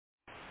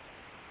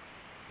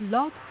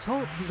Blog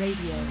Talk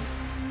Radio.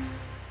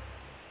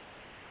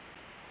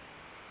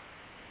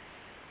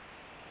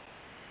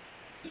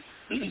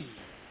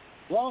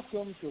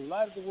 Welcome to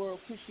Light of the World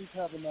Christian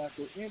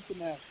Tabernacle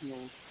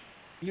International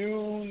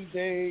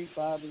Noonday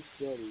Bible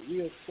Study.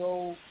 We are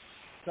so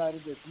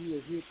excited that you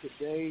are here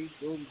today.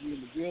 Those of you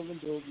in the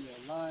building, those of you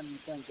online, we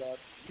thank God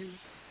for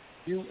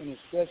you and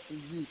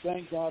especially you.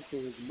 Thank God for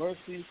His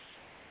mercy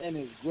and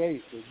His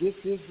grace. So this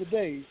is the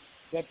day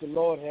that the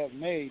Lord has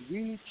made.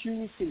 We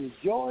choose to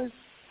rejoice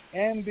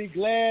and be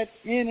glad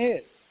in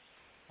it.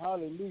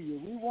 Hallelujah.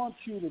 We want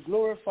you to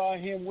glorify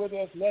Him with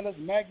us. Let us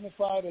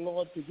magnify the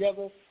Lord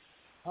together.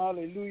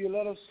 Hallelujah.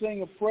 Let us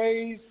sing a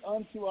praise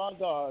unto our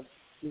God.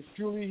 Because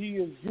truly He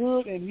is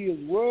good and He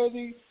is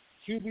worthy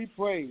to be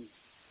praised.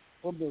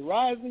 From the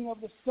rising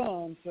of the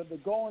sun to the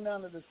going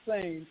down of the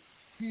same,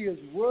 He is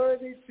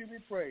worthy to be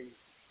praised.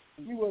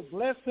 And we will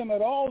bless Him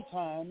at all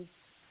times.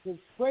 His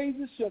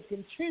praises shall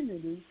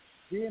continually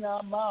be in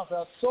our mouth.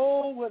 Our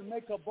soul will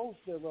make a boast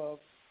thereof.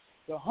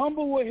 The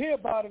humble will hear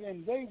about it,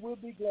 and they will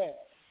be glad.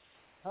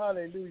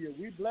 Hallelujah.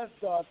 We bless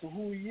God for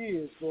who He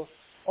is, for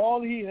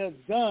all He has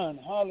done.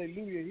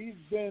 Hallelujah. He's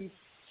been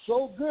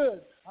so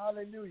good.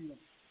 Hallelujah.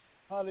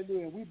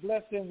 Hallelujah. We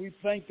bless Him. We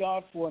thank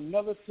God for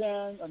another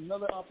time,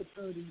 another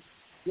opportunity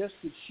just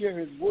to share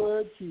His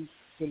word, to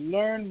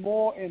learn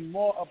more and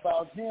more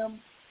about Him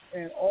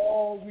and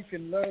all we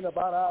can learn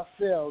about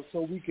ourselves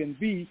so we can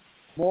be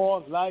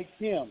more like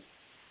Him.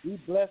 We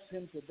bless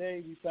Him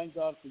today. We thank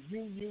God for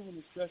you,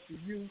 and especially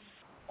you.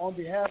 On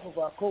behalf of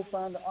our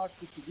co-founder,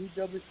 Archbishop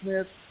E.W.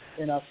 Smith,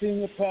 and our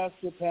senior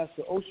pastor,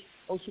 Pastor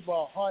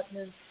Oshabal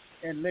Hartman,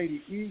 and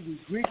Lady E, we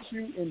greet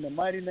you in the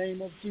mighty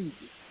name of Jesus.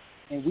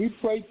 And we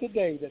pray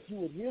today that you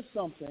would hear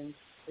something,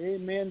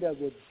 amen, that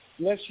would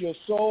bless your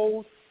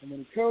soul and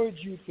encourage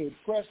you to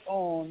press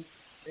on,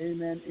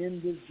 amen,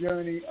 in this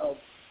journey of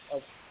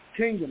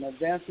kingdom,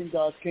 advancing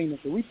God's kingdom.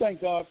 So we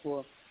thank God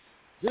for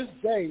this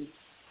day.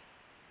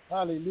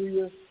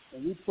 Hallelujah.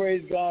 And we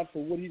praise God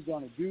for what He's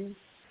going to do.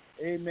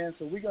 Amen.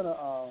 So we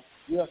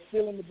are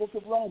still in the book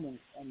of Romans,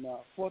 in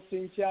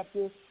 14th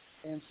chapter.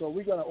 And so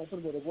we're going to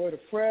open with a word of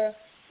prayer,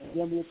 and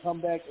then we'll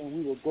come back and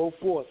we will go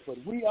forth.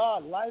 But we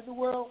are Light of the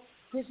World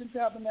Christian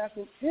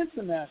Tabernacle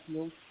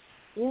International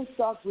in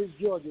Stockbridge,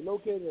 Georgia,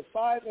 located at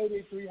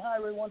 5883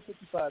 Highway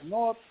 155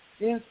 North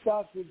in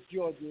Stockbridge,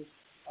 Georgia,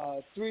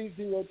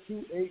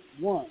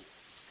 30281.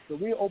 So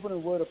we'll open a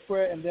word of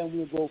prayer, and then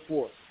we'll go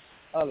forth.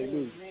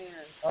 Hallelujah. Amen.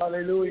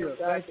 Hallelujah.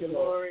 Thank you, Lord.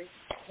 Glory.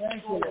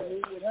 Thank you, Lord.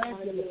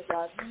 Thank you, Lord.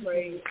 God,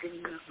 praise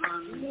and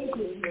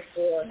honor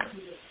for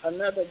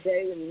another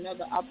day and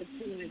another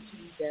opportunity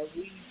that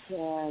we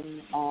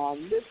can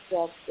lift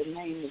up the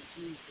name of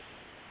Jesus,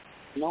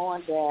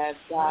 knowing that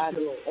God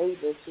is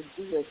able to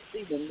do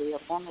exceedingly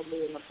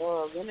abundantly and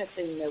above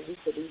anything that we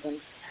could even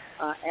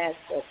ask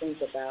or think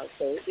about.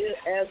 So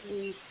as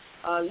we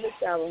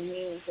lift our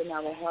hands and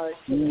our hearts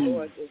to the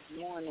Lord this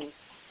morning,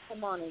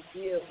 come on and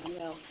give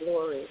Him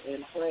glory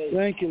and praise.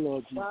 Thank you,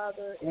 Lord Jesus.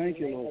 Father, in the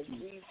name of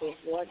Jesus,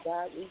 Lord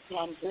God, we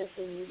come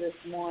blessing you this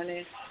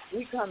morning.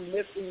 We come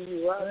lifting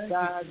you up,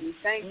 God. We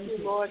thank you,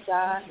 Lord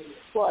God,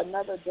 for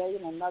another day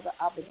and another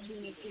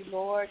opportunity,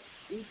 Lord.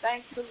 We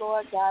thank you,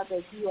 Lord God,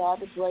 that you are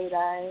the great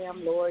I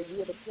am, Lord.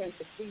 You are the Prince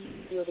of Peace.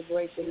 You are the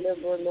great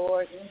deliverer,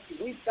 Lord.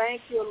 We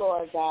thank you,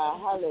 Lord God.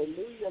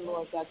 Hallelujah,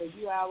 Lord God, that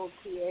you are our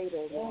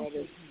creator, Lord.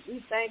 And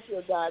we thank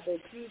you, God, that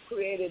you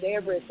created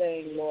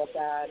everything, Lord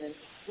God. And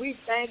we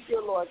thank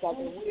you, Lord God,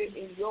 that we're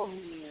in your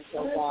hands,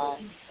 oh God.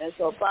 And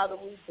so, Father,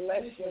 we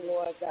bless you,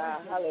 Lord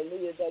God.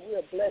 Hallelujah, that we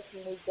are blessed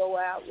when we go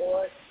out,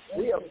 Lord.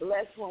 We are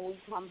blessed when we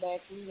come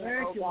back in,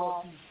 oh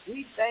God.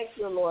 We thank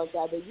you, Lord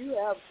God, that you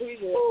have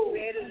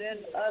created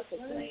in us a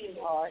clean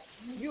heart.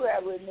 You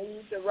have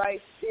renewed the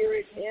right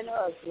spirit in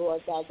us,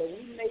 Lord God, that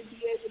we may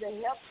be able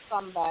to help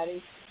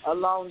somebody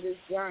along this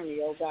journey,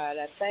 oh God.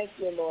 I thank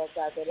you, Lord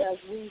God, that as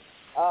we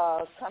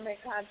come in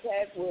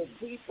contact with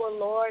people,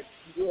 Lord,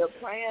 we are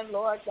praying,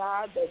 Lord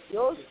God, that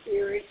your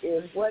spirit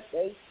is what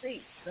they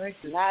see.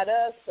 Not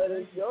us, but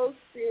it's your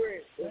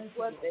spirit is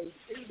what they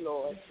see,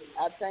 Lord.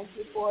 I thank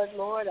you for it,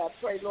 Lord. I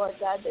pray, Lord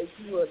God, that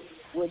you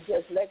would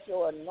just let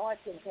your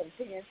anointing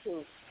continue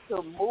to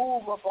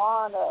move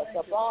upon us,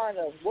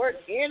 work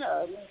in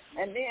us,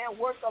 and then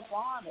work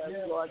upon us,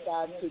 Lord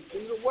God, to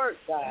do the work,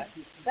 God.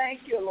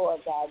 Thank you,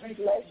 Lord God. We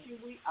bless you,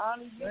 we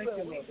honor you,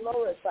 and we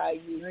glorify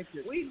you.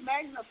 We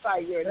magnify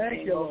your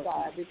name, Lord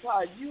God,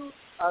 because you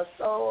are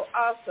so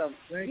awesome.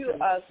 You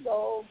are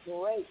so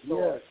great,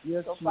 Lord.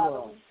 So,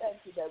 Father, we thank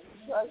you that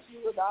we trust you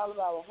with all of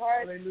our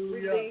heart. We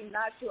lean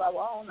not to our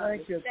own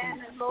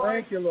understanding,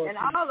 Lord, in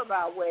all of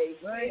our ways.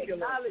 We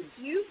acknowledge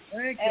you,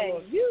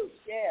 and you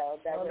shall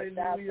direct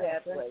our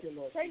pathway.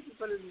 Thank you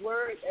for this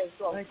word that's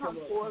going to come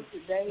forth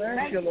today.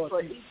 Thank you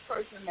for each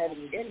person that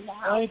is in the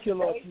house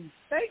today.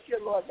 Thank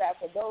you, Lord God,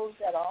 for those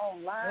that are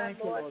online,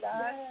 Lord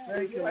God.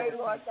 We pray,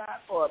 Lord God,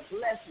 for a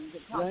blessing to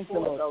come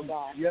forth, oh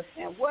God.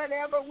 And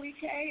whatever we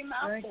can came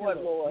out for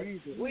it, Lord.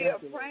 We are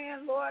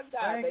praying, Lord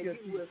God, that you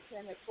will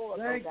send it forth,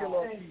 Lord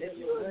God, that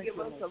you will give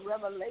us a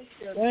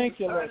revelation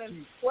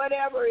concerning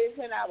whatever is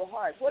in our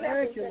hearts,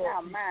 whatever is in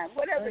our mind,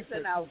 whatever is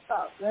in our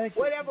thoughts,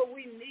 whatever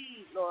we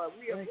need, Lord.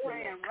 We are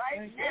praying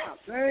right now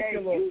that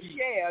you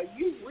shall,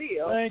 you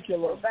will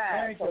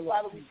provide. So,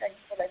 Father, we thank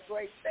you for that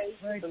great faith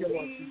to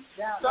believe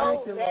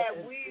so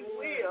that we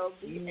will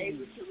be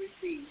able to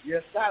receive.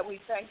 God, we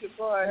thank you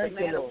for the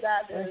man of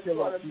God that is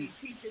going to be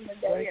teaching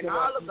today and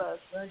all of us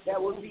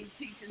that will be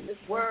teaching this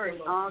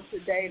word on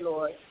today,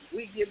 Lord.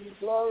 We give you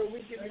glory, we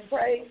give you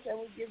praise, and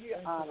we give you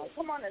honor.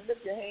 Come on and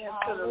lift your hands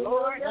to the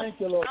Lord. Thank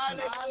you, Lord.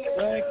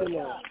 Thank you,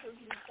 Lord.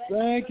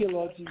 Thank you,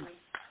 Lord Jesus.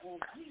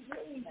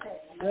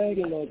 Thank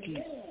you, Lord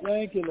Jesus.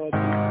 Thank you, Lord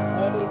Jesus.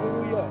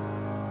 Hallelujah.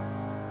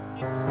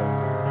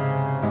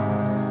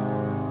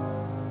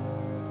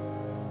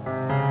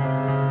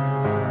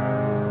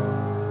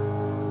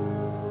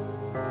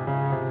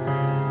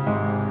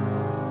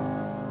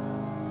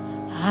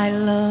 I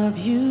love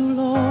you,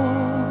 Lord,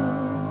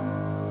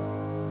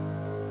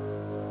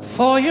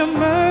 for your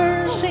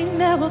mercy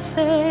never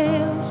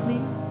fails me.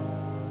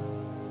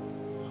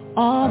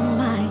 All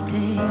my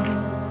days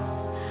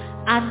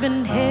I've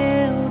been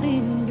held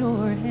in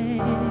your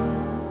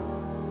hand.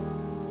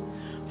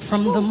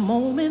 From the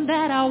moment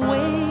that I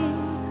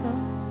wake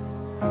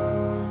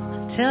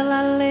up till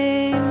I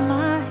lay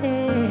my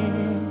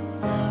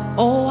head,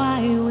 oh,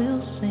 I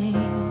will sing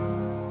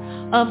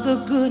of the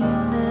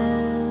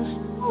goodness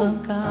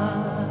of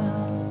God.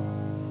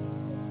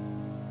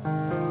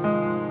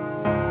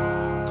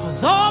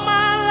 'Cause all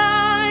my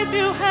life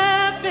you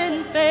have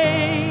been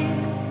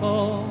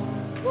faithful.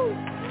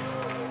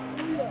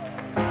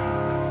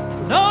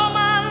 And all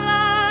my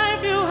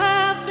life you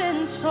have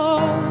been so,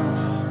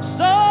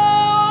 so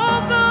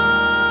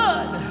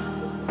good.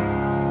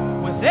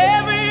 With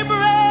every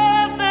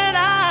breath that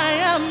I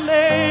am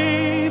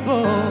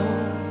able,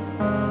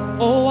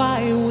 oh,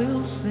 I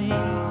will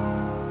sing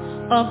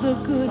of the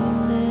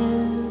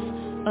goodness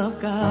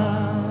of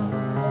God.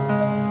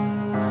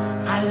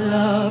 I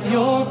love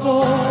your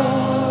voice.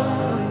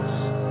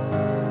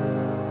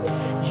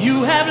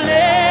 You have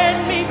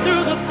led me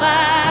through the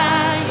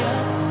fire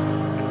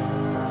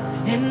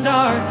in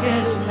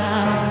darkest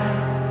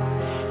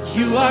night.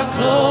 You are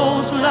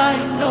close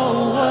like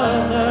no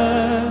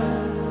other.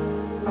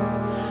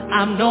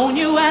 I've known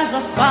you as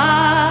a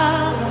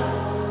father.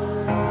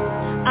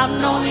 I've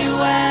known you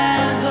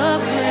as a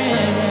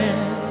friend.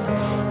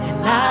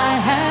 I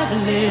have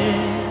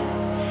lived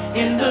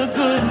in the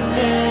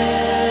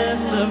goodness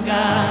of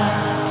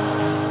God.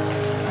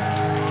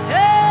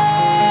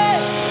 Hey!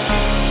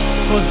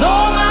 'Cause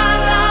all my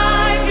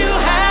life you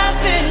have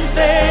been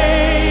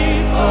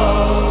faithful.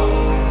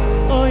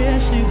 Oh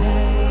yes you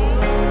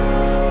have.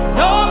 And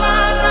all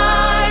my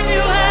life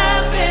you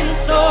have been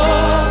so,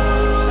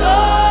 so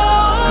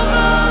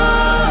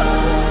good.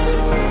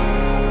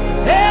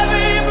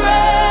 Every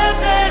breath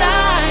that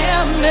I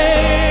am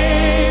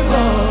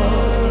able,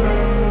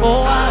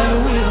 oh, I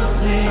will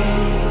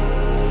sing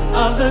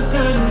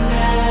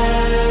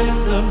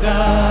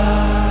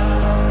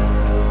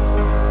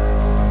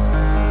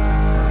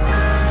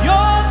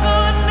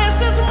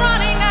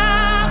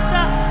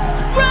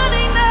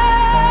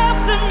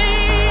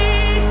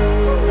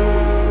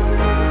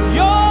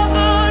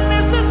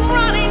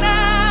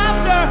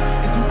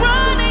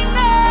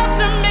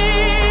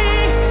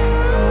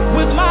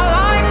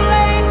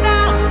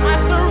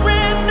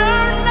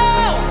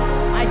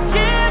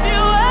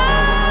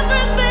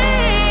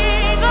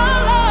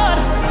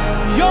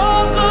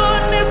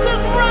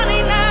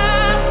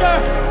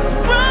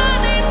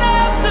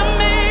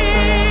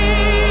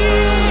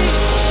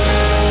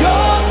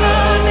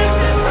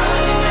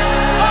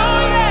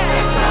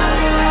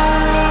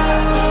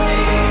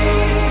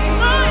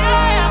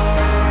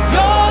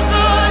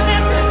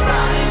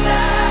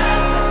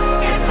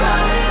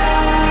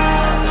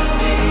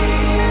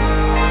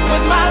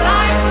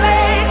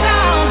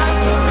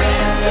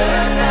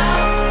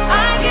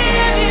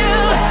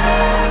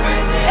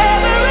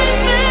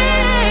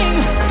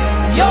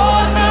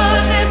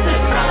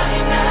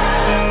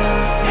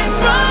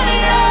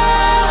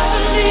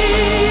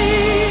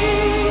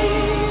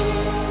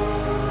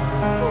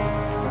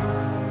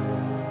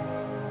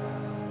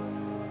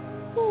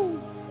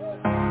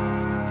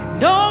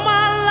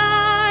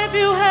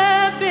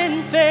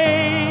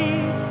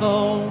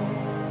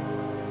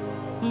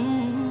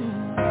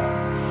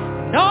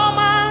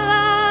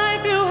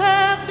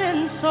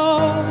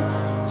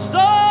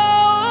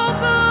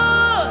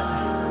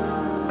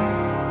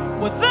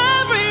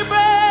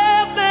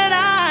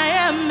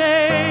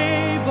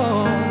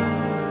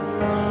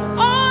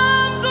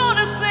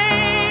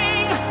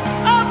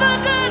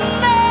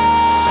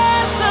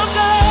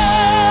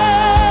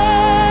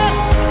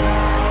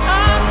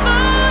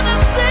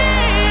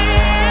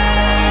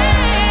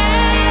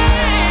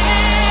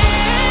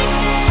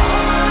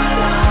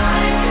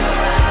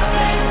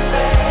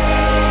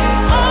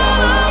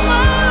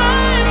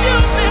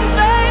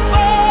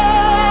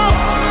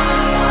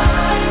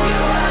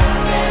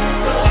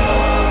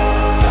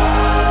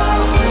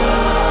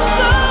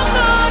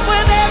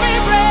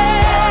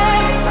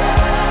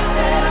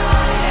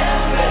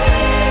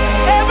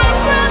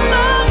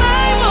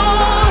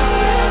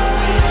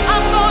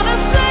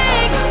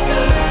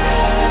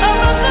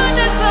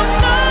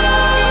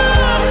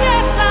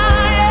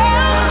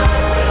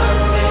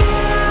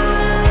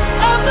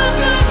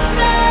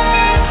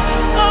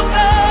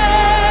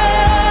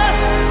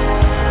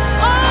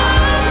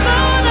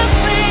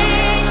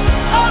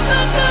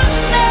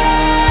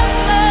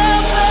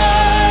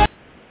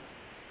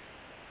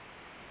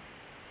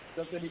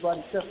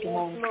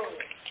testimony?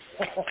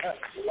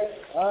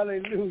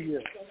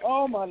 Hallelujah.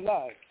 All my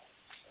life,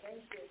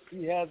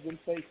 he has been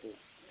faithful.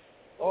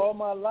 All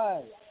my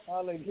life.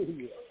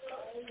 Hallelujah.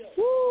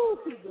 Woo,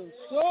 he's been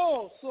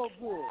so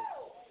good.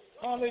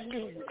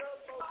 Hallelujah.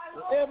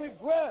 With every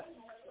breath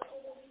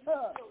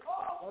that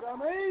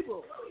I'm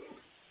able,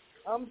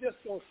 I'm just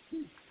going to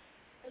speak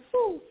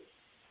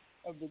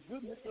of the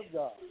goodness of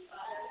God.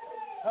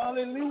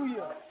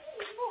 Hallelujah.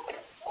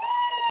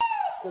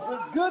 Because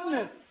his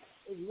goodness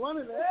is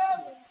running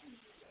after me.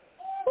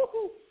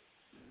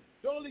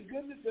 Surely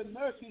goodness and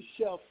mercy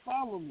shall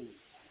follow me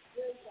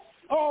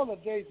all the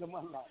days of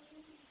my life.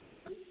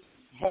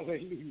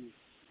 Hallelujah.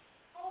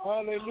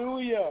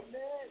 Hallelujah.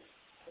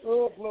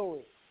 Oh,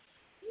 glory.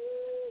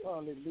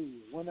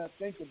 Hallelujah. When I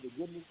think of the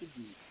goodness of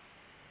Jesus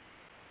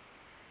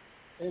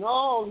and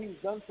all he's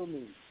done for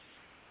me,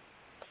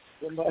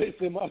 somebody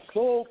say, my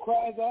soul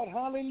cries out,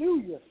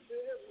 hallelujah.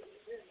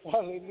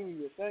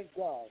 Hallelujah. Thank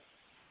God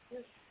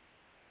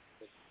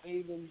for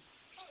saving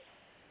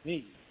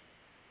me.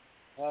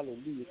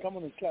 Hallelujah. Come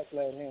on and clap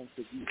that hand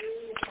for Jesus.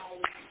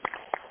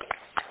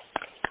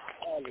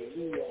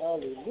 Hallelujah.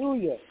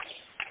 Hallelujah.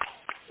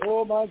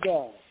 Oh, my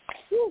God.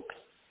 Woo.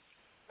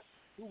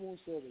 Who won't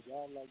serve a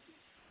God like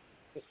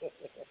this?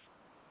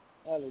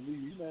 Hallelujah.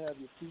 You may have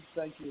your feet.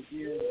 Thank you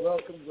again.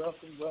 Welcome,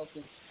 welcome,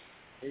 welcome.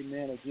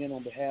 Amen. Again,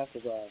 on behalf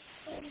of our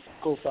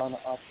co-founder,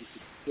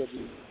 Officer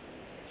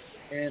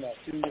and our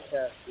senior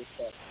pastor,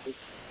 Pastor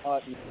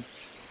Hardy.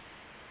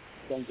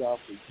 Thank God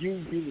for you,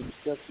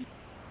 especially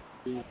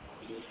today.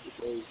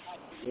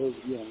 Those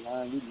of you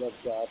online, we love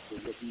God for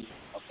what he's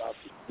about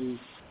to do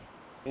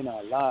in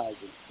our lives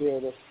and spare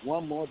us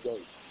one more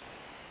day.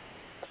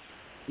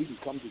 We can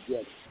come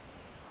together.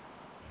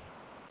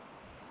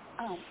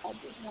 I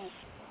just want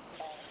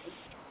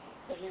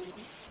to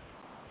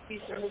be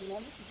some new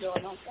members to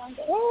join on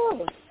Sunday.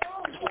 Oh!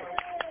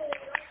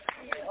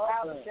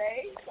 Our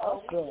day,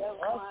 so we just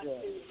want to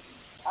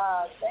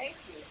thank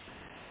you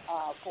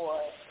for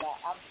the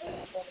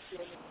opportunity for the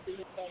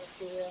student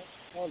fellowship.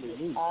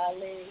 Hallelujah.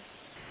 Ali,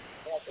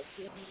 at the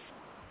team.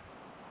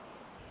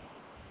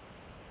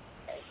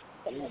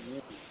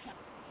 Amen.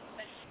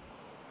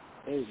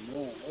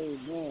 Amen.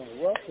 Amen.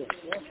 Welcome.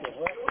 Welcome.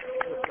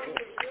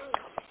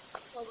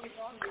 What we're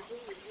going to do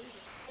is read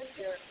the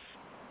scripture,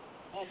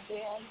 and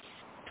then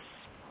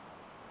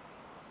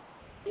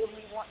if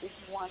you want to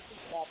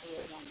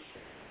elaborate on it.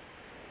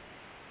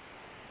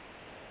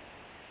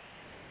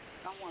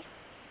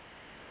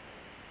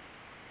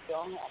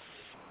 Don't have to.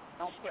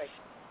 Don't pray.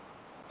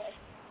 Okay?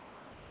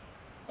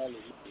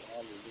 Hallelujah.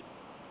 Hallelujah.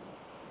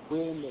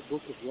 We're in the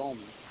book of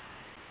Romans,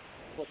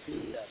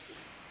 14th chapter.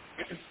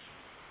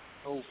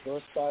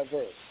 Verse by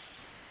verse.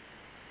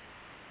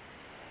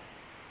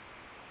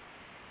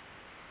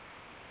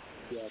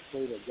 I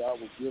pray that God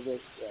will give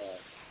us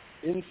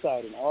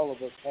insight, and all of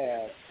us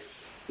have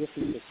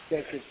different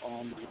perspectives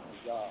on the word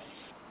of God.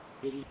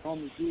 What we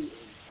normally do is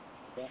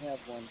we don't have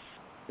one,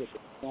 we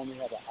normally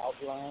have an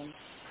outline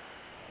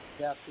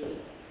chapter,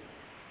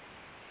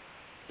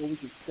 so we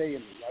can stay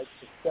in the right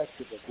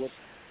perspective of what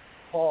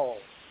Paul,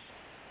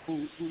 who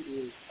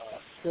is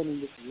sending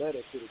this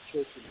letter to the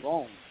church in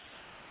Rome.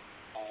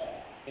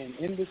 And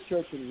in this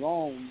church in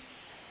Rome,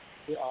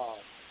 there are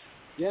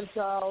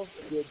Gentiles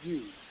and there are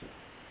Jews.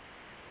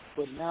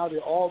 But now they're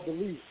all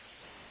believers.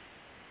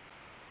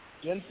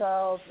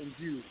 Gentiles and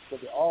Jews. So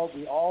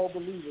we all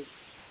believers.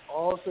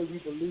 All say we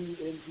believe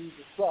in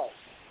Jesus Christ.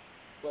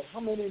 But how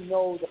many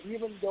know that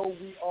even though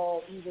we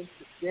all, even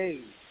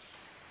today,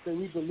 say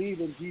we believe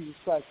in Jesus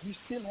Christ, we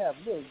still have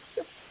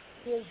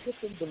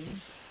different beliefs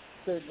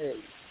in certain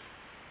areas.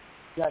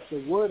 That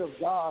the Word of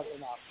God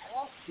and our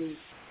pastors'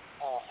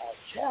 our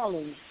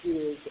challenge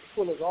is to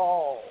pull us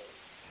all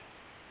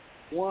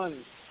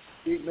one,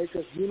 make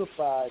us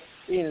unified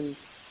in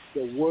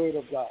the Word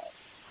of God.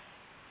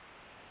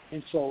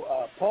 And so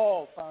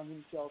Paul found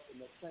himself in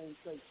the same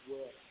place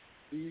where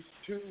these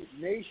two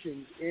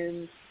nations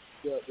in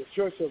the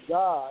Church of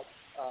God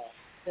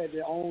had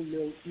their own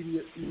little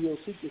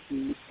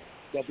idiosyncrasies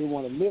that they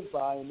want to live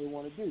by and they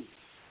want to do.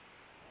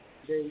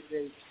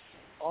 They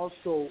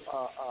also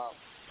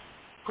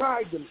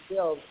pride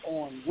themselves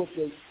on what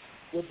they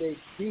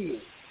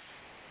did.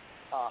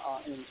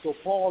 And so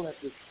Paul had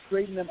to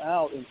straighten them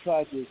out and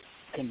try to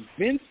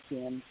convince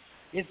them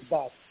it's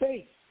by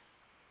faith,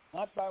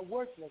 not by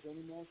works, like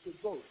any man should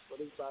boast, but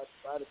it's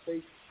by the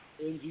faith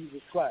in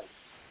Jesus Christ.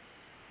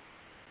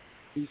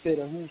 He said,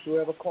 and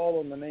whosoever call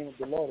on the name of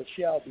the Lord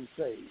shall be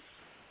saved.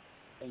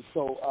 And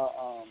so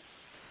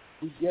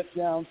we get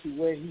down to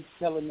where he's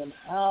telling them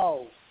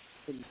how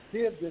to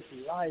live this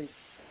life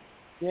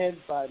led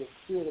by the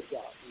Spirit of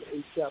God. In the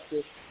 8th chapter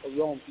of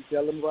Romans, he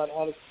tells them about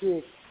how the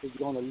Spirit is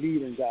going to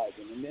lead and guide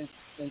them.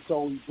 And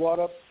so he brought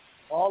up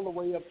all the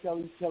way up till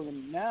he's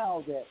telling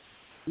now that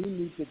we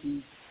need to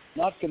be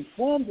not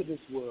conformed to this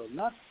world,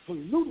 not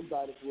polluted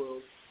by this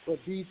world,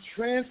 but be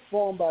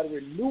transformed by the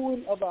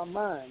renewing of our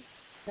minds.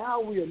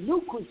 Now we are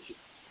new creatures.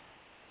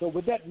 So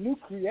with that new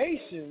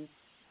creation,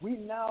 we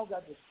now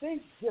got to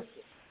think different.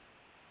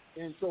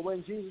 And so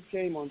when Jesus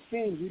came on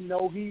scene, we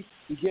know he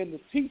began to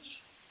teach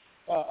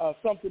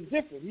something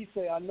different. He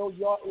said, I know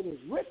y'all, it is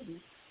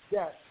written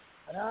that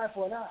an eye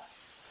for an eye.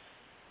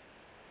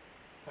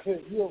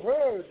 You have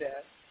heard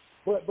that,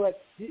 but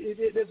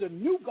there's a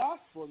new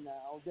gospel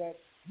now that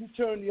you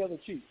turn the other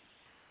cheek.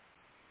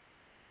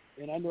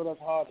 And I know that's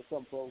hard for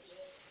some folks,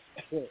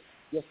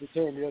 just to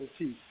turn the other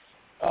cheek.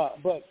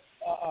 But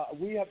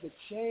we have to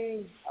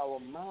change our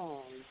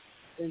minds.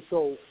 And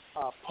so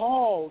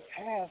Paul's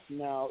task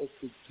now is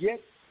to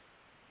get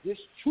this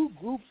two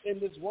groups in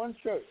this one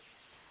church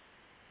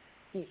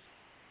to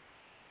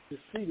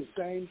see the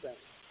same thing,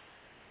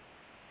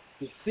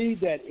 to see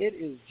that it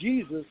is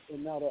Jesus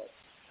and not us.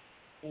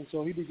 And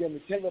so he began to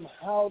tell them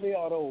how they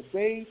ought to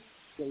obey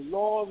the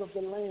laws of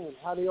the land,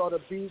 how they ought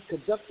to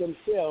conduct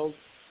themselves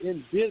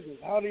in business,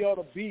 how you ought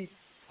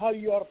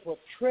to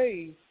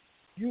portray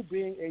you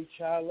being a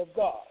child of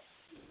God.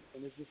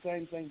 And it's the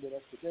same thing with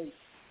us today.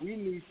 We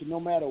need to, no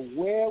matter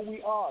where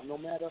we are, no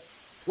matter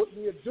what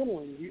we are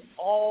doing, we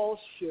all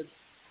should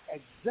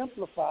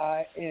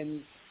exemplify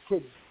and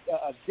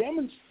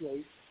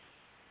demonstrate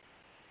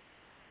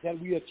that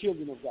we are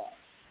children of God.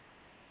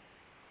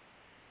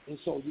 And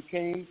so you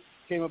came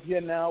up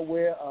here now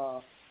where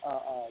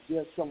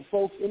there's some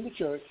folks in the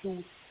church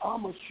who are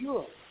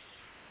mature.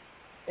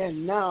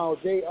 And now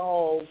they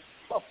all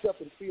puffed up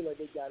and feel like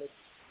they got it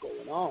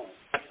going on.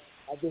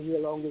 I've been here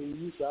longer than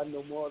you, so I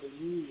know more than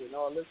you and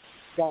all this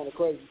kind of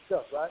crazy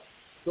stuff, right?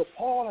 So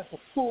Paul has to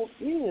pull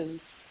in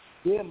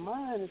their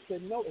mind and say,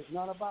 no, it's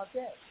not about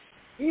that.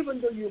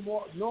 Even though you're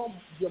more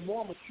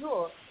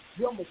mature,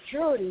 your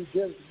maturity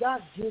does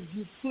not give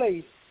you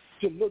place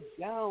to look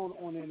down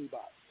on anybody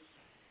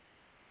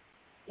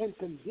and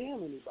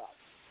condemn anybody.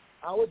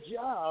 Our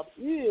job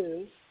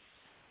is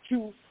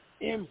to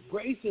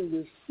embrace and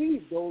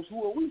receive those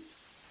who are weak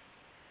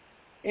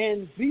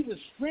and be the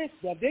strength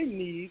that they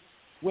need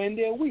when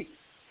they're weak.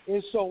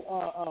 And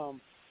so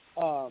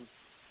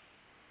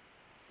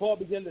Paul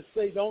began to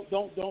say, don't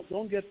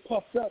get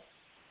puffed up,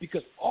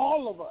 because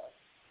all of us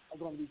are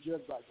going to be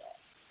judged by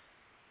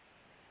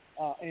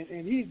God.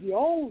 And he's the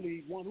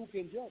only one who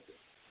can judge us.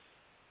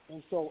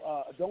 And so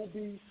don't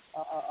be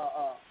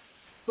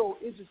so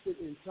interested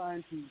in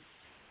trying to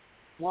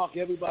mark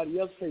everybody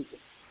else's paper.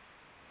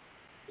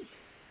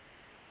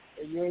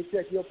 And you ain't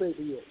check your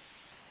paper yet.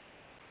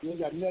 You ain't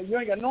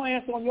got no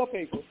answer on your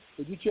paper,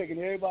 but you're checking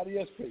everybody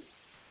else's paper.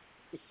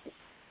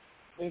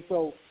 And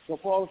so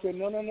Paul said,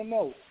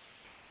 no.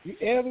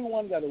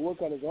 Everyone got to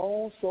work on his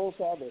own soul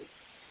salvation.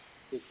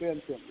 It's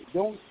very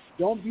simple.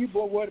 Don't be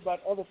worried about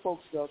other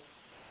folks' stuff.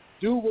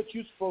 Do what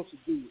you're supposed to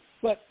do.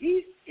 But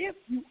if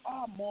you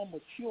are more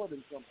mature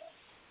than somebody,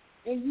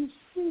 and you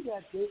see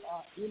that they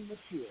are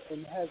immature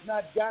and has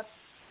not got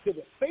to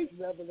the faith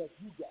level that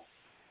you got,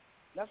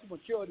 that's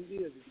what maturity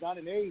is. It's not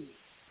an age.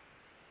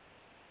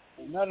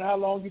 It's not how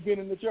long you've been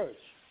in the church.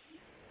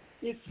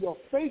 It's your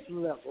faith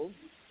level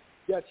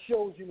that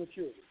shows you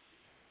maturity.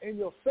 And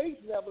your faith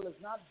level is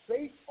not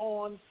based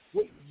on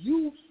what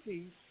you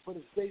see, but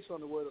it's based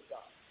on the Word of God.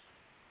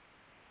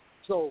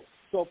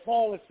 So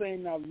Paul is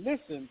saying, now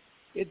listen,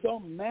 it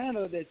don't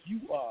matter that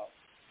you are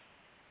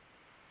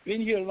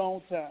been here a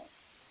long time,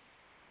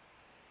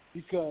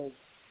 because,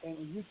 and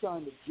you're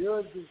trying to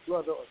judge this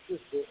brother or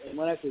sister, and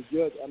when I say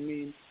judge, I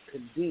mean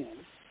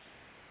condemn.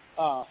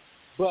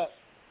 But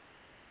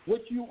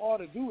what you ought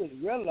to do is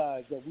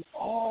realize that we're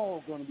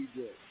all going to be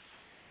judged.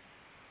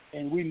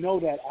 And we know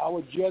that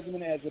our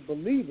judgment as a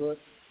believer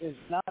is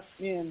not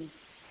in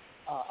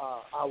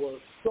our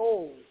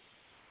soul's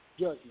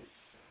judgment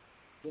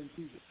when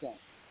Jesus comes.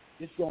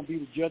 It's going to be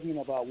the judgment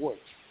of our works.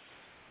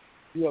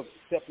 You have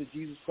accepted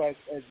Jesus Christ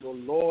as your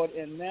Lord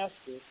and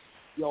Master.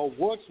 Your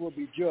works will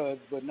be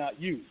judged, but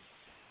not you.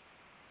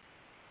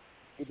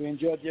 You're being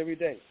judged every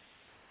day.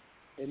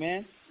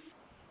 Amen?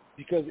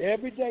 Because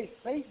every day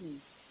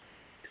Satan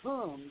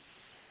comes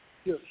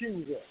to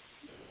accuse us.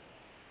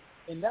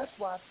 And that's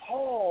why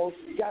Paul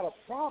got a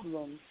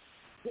problem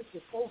with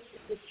the folks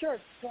in the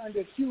church trying to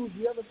accuse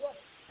the other brother.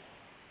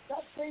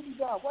 That's Satan's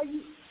job. Why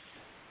you?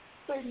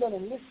 Satan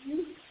doesn't listen to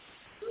you.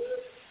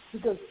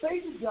 Because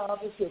Satan's job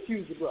is to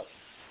accuse the brother.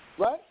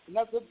 Right? And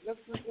that's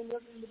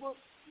in the book.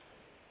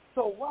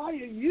 So why are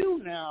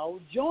you now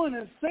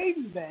joining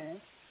Satan's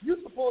band?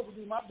 You're supposed to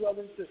be my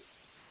brother and sister.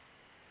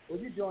 Well,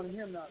 you're joining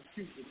him now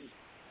accusing me.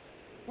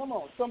 Come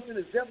on, something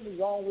is definitely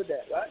wrong with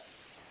that, right?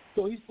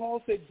 So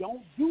Paul said,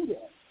 don't do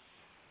that.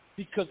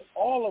 Because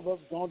all of us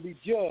are going to be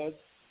judged,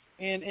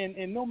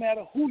 and no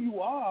matter who you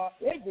are,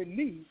 every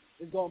knee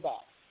is going to bow.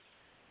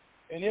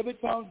 And every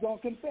tongue is going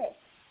to confess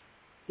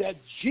that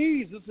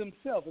Jesus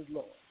himself is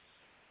Lord.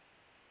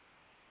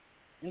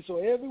 And so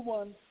every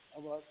one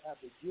of us have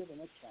to give an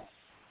account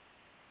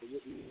for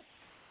what we do.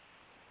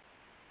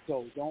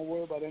 So don't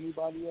worry about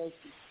anybody else.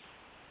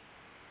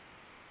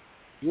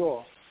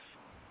 You're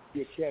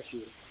your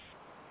cashier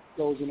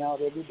closing out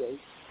every day.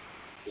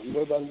 Don't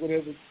worry about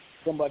whatever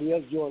somebody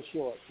else yours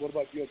short. What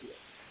about your deal?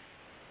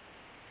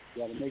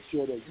 You got to make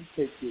sure that you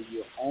take care of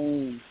your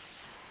own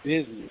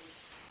business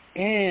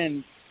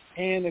and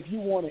And if you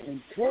want to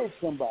encourage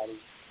somebody,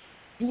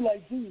 do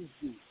like Jesus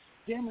did.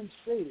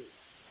 Demonstrate it.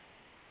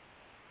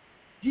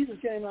 Jesus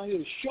came out here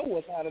to show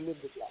us how to live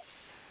this life.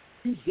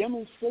 He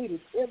demonstrated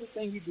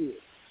everything he did.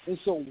 And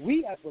so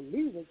we as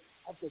believers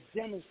have to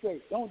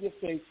demonstrate. Don't just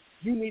say,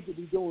 you need to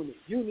be doing it.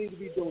 You need to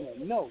be doing it.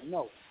 No.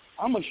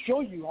 I'm going to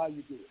show you how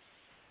you do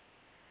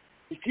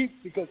it.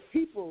 Because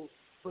people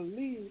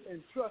believe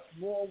and trust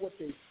more what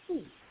they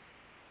see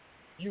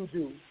you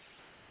do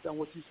than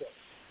what you say.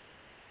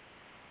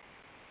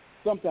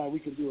 Sometimes we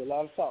can do a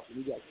lot of talking.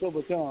 We got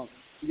silver tongue.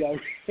 We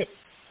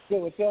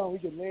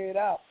can lay it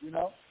out,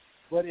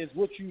 But it's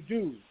what you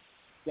do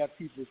that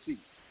people see.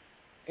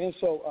 And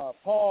so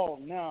Paul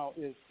now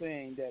is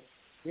saying that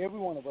every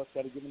one of us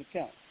got to give an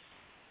account.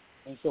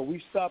 And so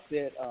we stopped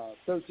at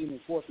 13 and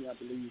 14, I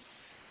believe.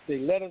 Say,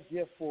 let us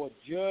therefore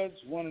judge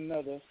one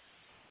another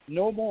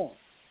no more.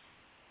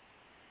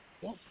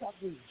 Don't stop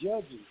this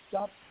judging.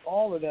 Stop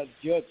all of that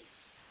judging.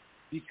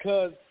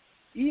 Because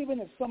even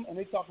if and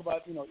they talk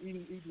about,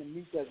 eating the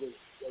meat that is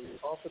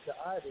offered to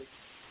idols,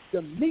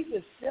 the meat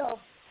itself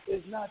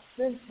is not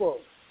sinful.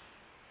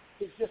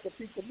 It's just a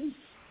piece of meat.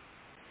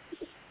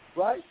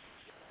 Right?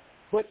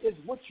 But it's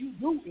what you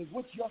do, is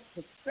what your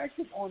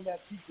perspective on that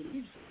piece of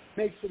meat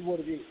makes it what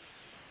it is.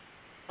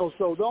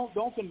 So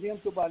don't condemn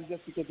somebody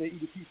just because they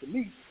eat a piece of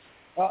meat.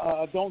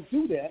 Don't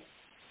do that,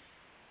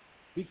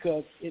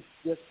 because it's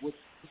just what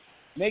you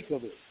make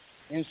of it.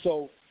 And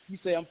so you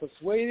say, I'm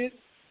persuaded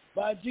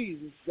by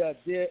Jesus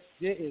that there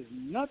is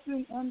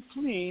nothing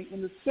unclean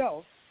in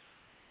itself,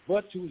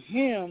 but to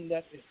him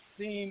that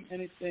esteem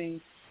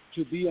anything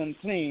to be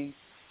unclean,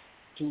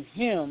 to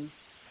him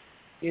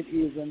it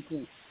is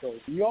unclean. So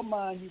in your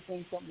mind you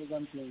think something is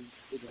unclean,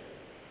 it is.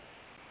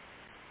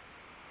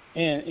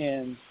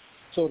 And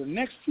so the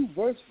next two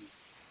verses,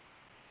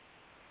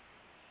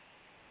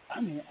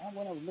 when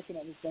I was looking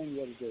at this thing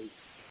the other day,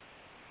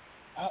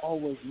 I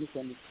always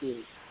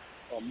misunderstood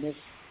or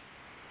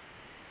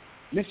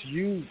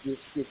misused this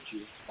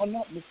scripture. Or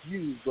not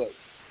misused, but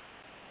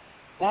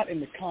not in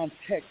the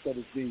context that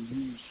it's being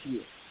used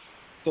here.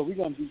 So we're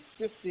going to do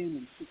 15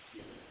 and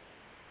 16.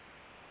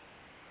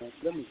 And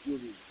let me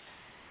really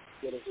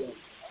get it done.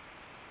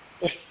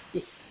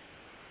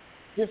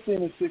 15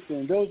 and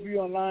 16. Those of you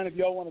online, if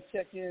y'all want to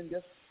check in,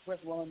 just press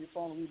 1 on your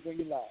phone and we'll bring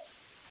you live.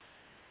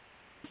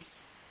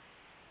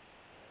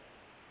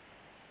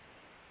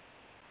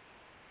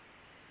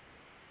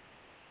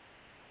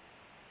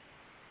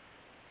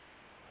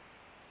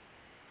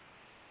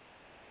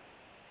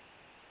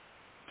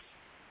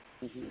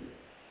 Mm-hmm.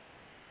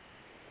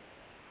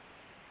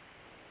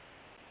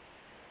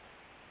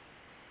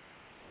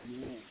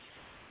 Yeah.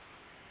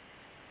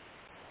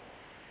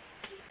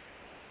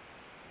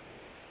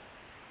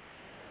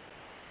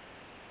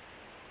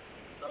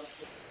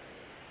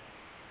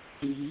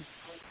 Mm-hmm.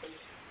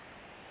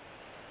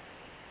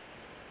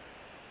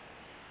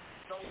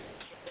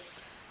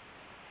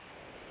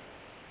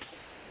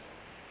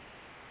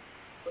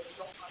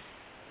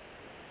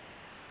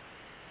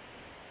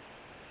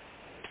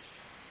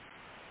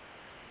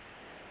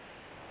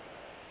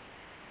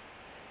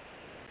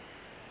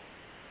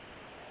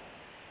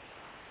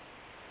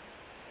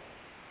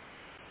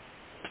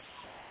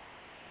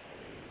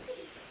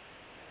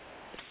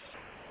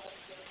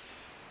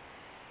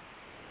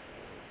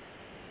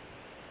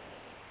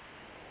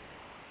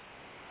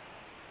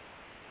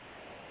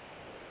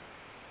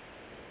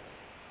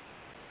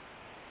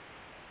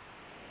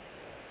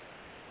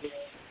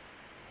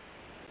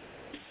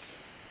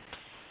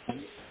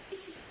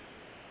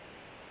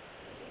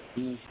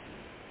 Mm-hmm.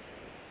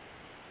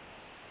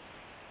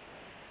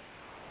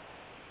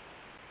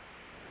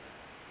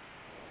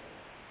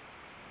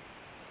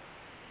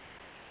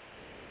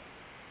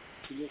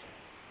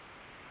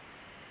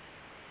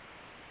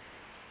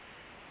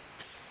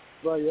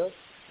 Right, yes.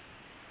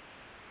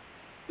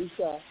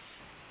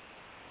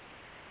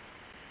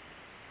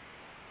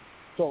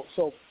 So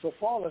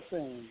Paul is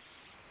saying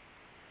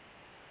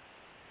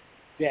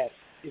that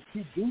if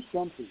you do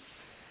something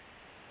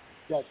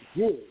that's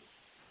good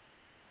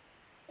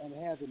and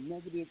has a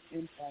negative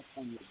impact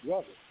on your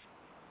brother,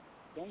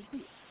 don't do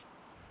it.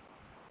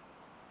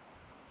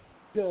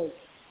 Because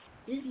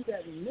eating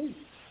that meat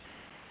in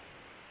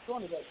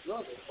front of that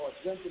brother, or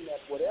drinking that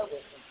whatever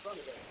in front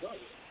of that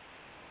brother,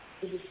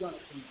 if it's going to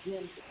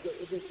condemn,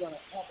 if it's going to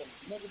have a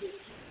negative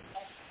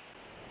impact,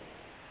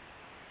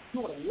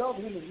 you ought to love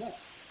him enough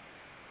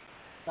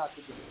not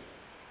to do it.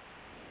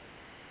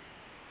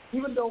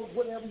 Even though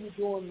whatever you're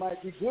doing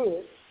might be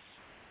good,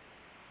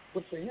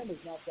 but for him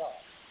it's not God.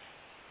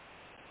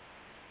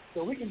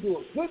 So we can do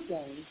a good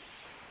thing,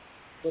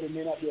 but it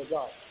may not be a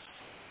God.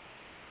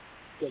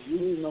 Because you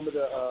remember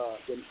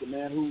the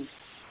man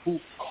who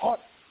caught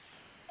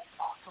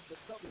of the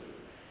covenant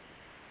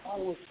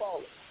while it was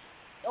falling.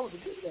 That was a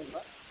good thing,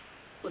 right?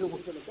 But it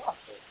was in the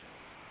gospel.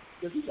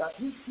 Because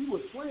he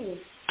was praying,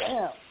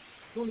 damn, as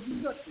soon as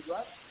he touched it,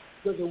 right?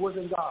 Because it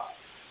wasn't God.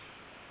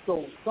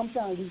 So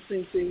sometimes we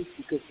think things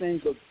because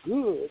things are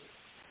good,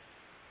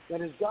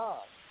 that is God.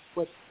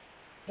 But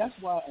that's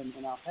why,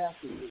 and our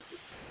pastor is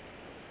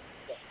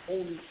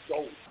Holy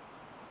Ghost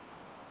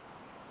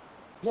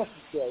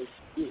necessary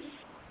to do.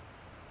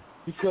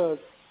 Because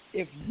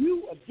if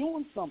you are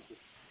doing something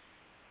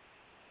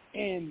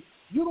and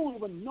you don't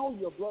even know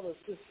your brother or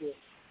sister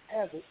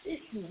has an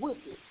issue with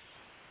it,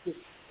 the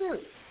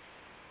Spirit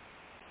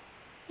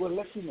will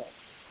let you know.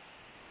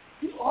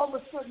 You all of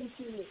a sudden you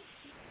see this,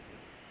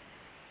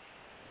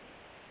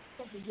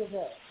 something just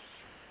happened.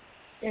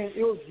 And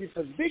it will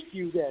convict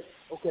you that,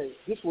 okay,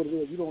 this is what it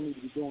is. You don't need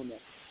to be doing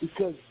that.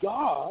 Because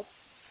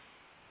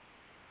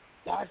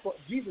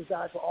Jesus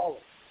died for all of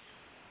us.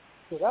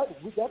 So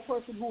that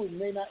person who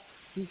may not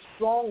be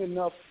strong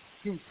enough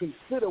to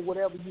consider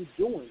whatever you're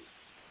doing,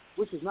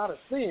 which is not a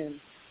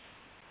sin,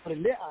 but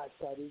in their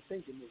eyesight, they're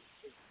thinking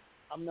this.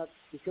 I'm not,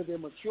 because they're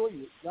mature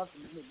yet, not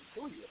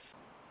mature yet.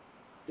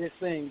 They're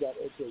saying that,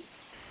 okay,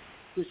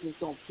 Christians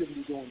shouldn't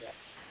be doing that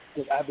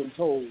because I've been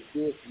told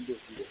this and this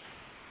and this,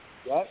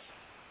 right?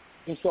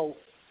 And so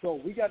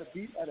we got to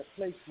be at a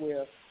place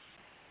where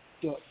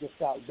the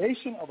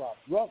salvation of our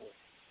brother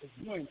is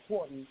more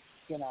important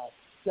than our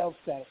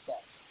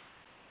self-satisfaction,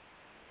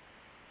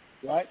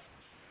 right?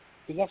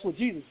 Because that's what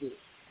Jesus did.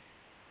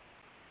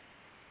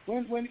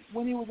 When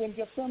he was in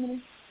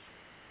Gethsemane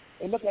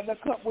and looked at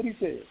that cup, what he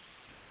said?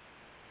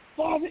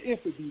 Father,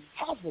 if it be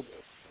possible,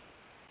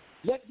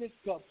 let this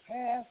cup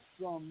pass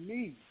from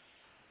me.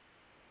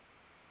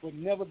 But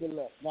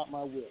nevertheless, not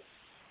my will,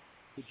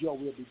 but your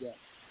will be done.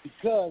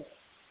 Because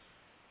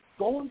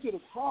going to the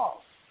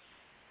cross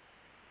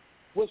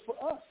was for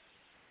us.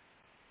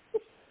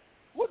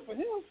 Wasn't for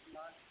him.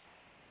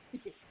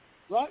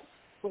 Right?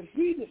 But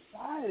he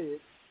decided,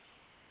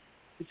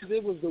 because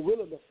it was the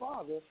will of the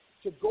Father,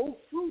 to go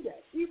through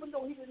that, even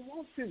though he didn't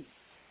want to.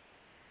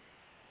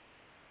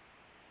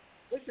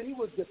 Listen, he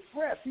was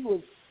depressed. He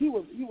was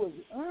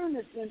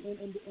earnest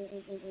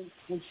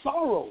in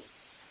sorrow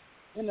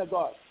in the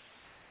garden.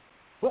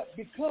 But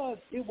because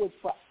it was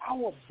for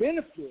our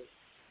benefit,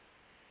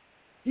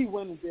 he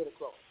went and did a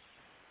cross.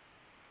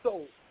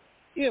 So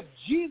if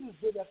Jesus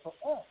did that for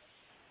us,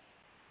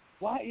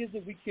 why is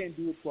it we can't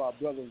do it for our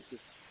brothers and sisters?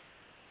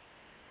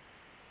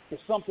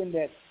 It's something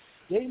that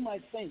they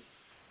might think.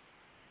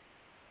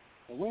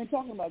 And we ain't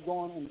talking about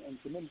going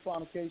and committing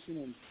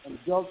fornication and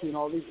adultery and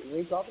all these. We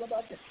ain't talking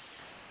about that.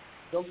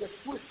 Don't get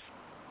twisted.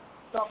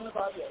 We're talking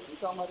about that. We're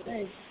talking about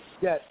things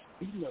that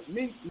eating of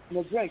meat, eating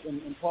of drink.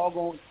 And Paul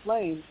going to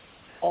explain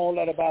all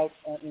that about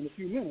in a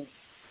few minutes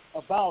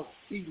about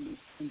eating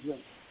and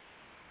drinking.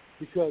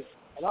 Because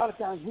a lot of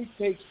times we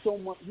take so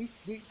much, we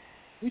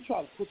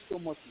try to put so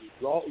much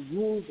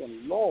rules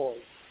and laws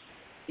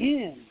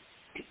in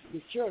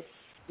the church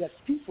that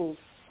people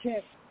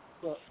can't.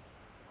 People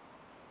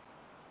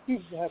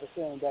used to have a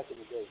saying back in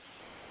the day.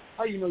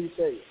 How you know you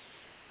say it?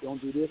 Don't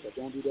do this, I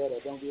don't do that, I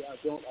don't do,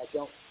 I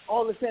don't.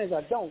 All the sayings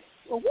I don't.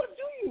 Well, what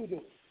do you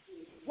do?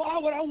 Why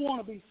would I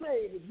want to be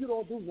saved if you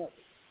don't do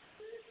nothing?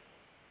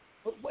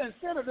 But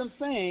instead of them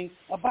saying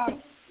about,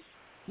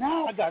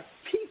 now I got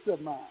peace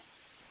of mind.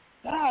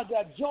 Now I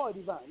got joy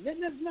divine. That's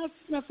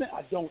not saying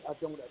I don't.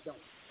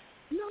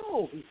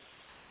 No.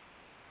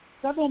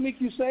 That don't make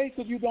you saved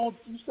because you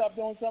stop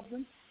doing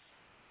something.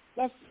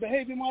 That's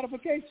behavior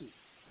modification.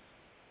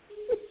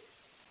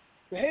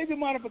 Behavior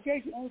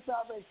modification ain't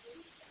salvation.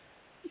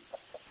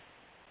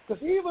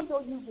 Because even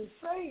though you be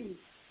saved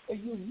and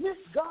you miss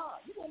God,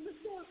 you're going to miss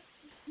God.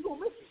 You're going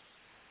to miss Him.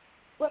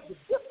 But the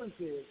difference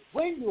is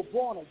when you're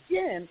born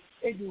again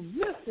and you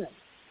miss Him,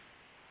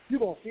 you're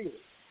going to feel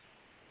it.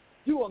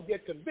 You're going to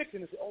get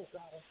convicted and say, oh,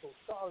 God, I'm so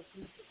sorry.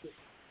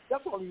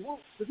 That's all He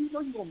wants because He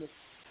knows you're going to miss Him.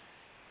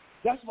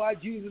 That's why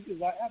Jesus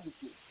is our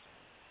advocate.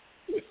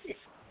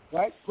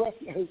 Right?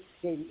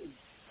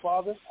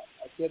 Father,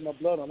 I shed my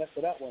blood on that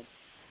for that one.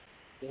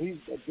 So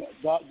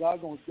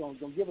God going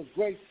to give us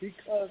grace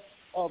because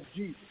of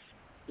Jesus,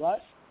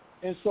 right?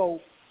 And so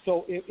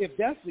if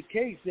that's the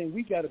case, then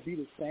we got to be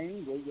the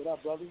same way with our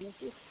brothers and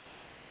sisters.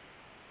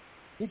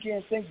 We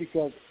can't think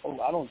because, oh,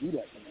 I don't do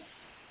that anymore.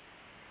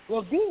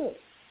 Well, good.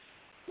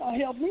 Now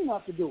help me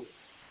not to do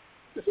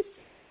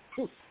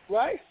it.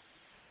 Right?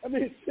 I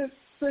mean,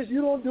 since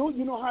you don't do it,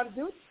 you know how to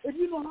do it. If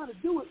you know how to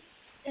do it,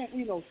 and,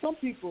 some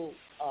people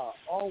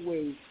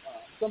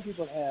some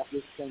people have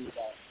this thing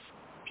about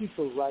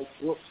people write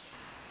books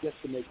just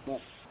to make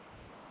money.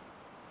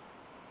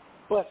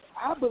 But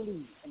I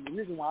believe, and the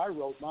reason why I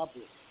wrote my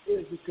book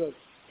is because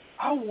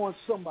I want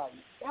somebody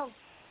else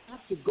not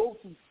to go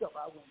through stuff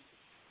I went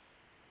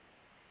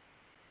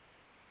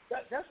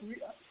through. That's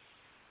real.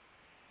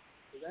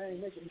 Because I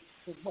ain't making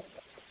money.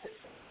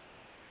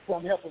 So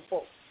I'm helping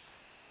folks.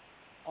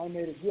 I ain't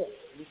made a gift.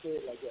 Let me say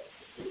it like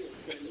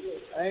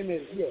that. I ain't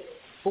made a gift.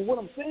 But what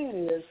I'm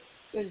saying is,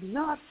 it's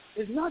not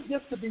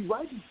just to be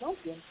writing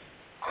something.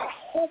 I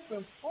hope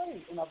and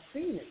pray, and I've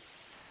seen it.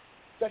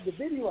 Like the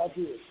video I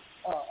did,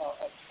 a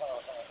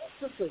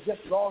sister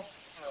just lost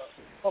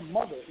her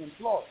mother in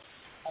Florida.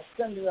 I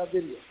sent her that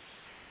video.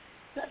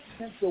 That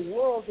meant the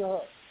world to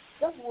her.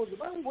 That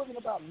wasn't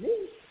about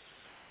me.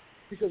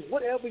 Because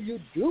whatever you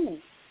do,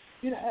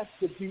 it has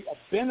to be a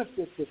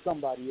benefit to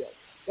somebody else.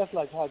 That's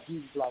like how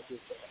Jesus lost his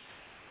life.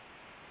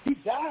 He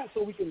died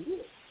so we can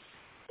live.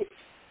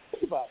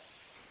 Think about it.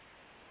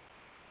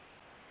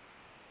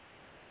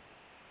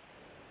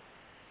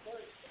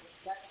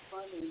 That's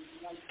funny.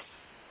 Like,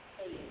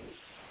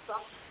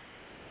 some,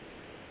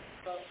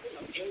 so,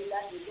 way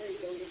back in the day,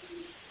 though,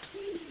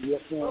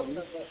 yes, ma'am.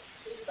 But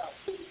it's about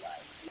 45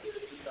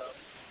 years ago.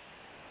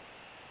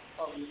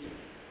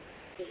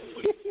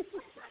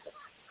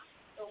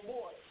 No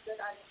more. That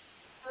I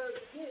heard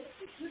this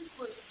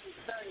was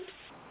concerning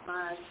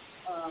my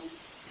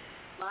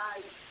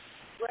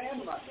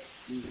grandmother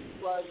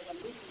was a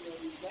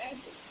missionary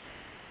evangelist.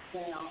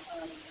 Now,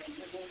 and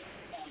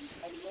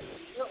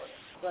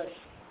but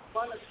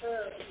one of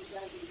her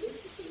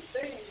evangelistic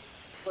things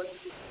was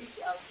to teach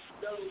out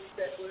those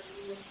that were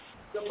in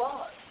the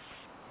bars.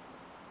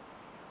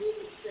 It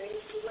was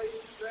changed the way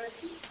you dress,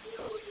 you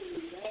still was an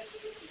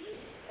evangelist,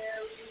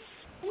 missionary,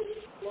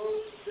 with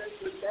clothes, dressed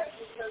with that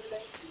was her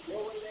thing, to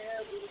go in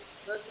there with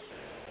person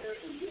there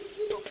and give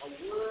them a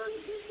word,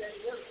 this, that,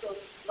 and the other. So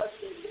much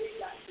that they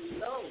got to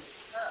know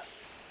her.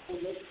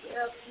 And they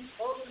have these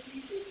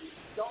overseas is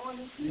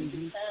gone into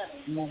the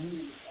pattern.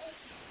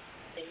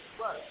 It's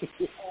fun.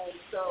 And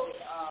so,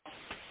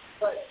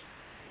 but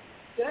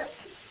that,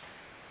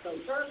 so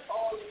her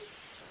calling,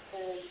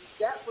 and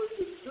that was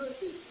the good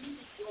that she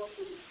was doing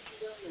for the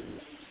freedom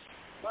and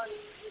money,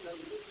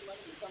 losing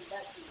money to come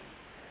back to.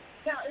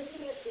 Now, if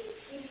it had been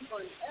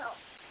anyone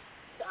else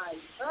besides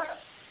her,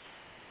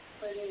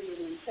 but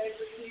in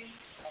integrity,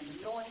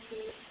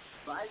 anointing,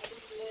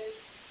 righteousness,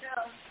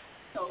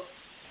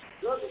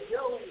 Brother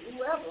Joe and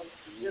whoever,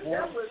 if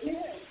that was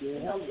him,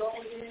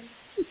 going in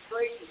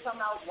straight to come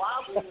out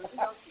wobbling, I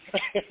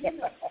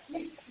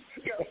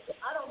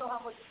don't know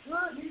how much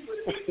good he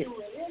would have been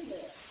doing in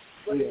there.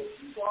 But if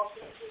he walked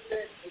into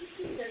that,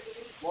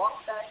 integrity,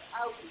 walked back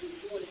out, he was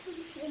doing it for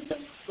the kingdom.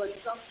 But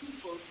some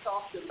people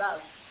talked about,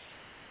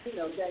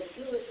 that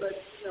good, but,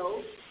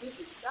 he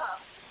didn't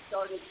stop.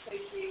 Started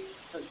taking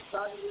her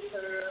son with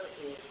her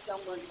or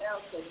someone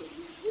else that could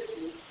be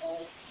witness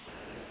as,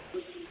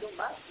 which is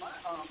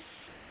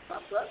my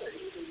brother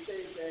even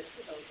said that,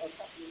 a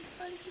couple of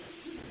times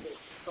he was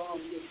gone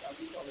with,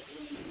 we call it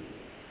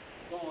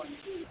gone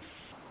through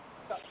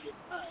a couple of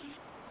times.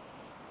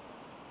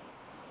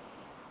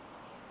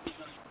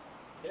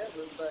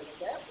 But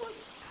that was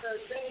her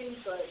thing,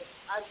 but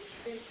I was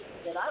thinking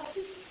that I was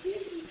just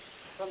getting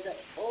from that,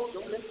 don't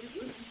let you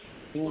do it.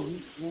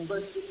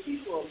 But the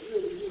people are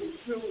really, really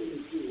truly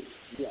good.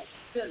 Yeah.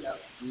 And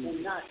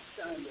not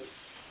trying to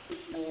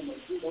push them or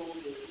get over,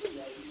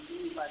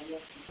 anybody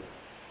else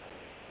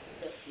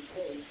that's the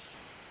case.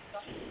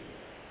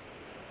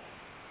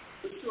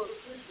 But you're a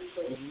Christian,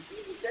 but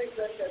they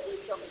said that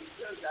we're coming to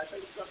church. I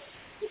think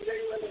if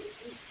they went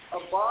to a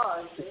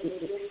bar and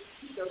they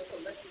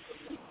collected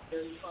from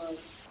their funds,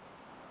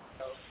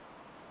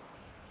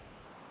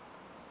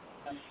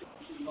 I'm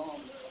too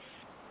long now.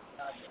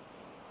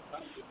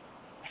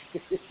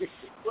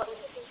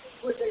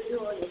 What they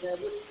doing in there?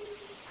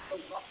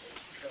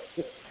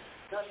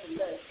 Nothing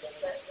less, but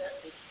that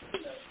is,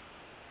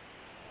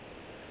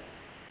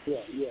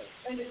 Yeah.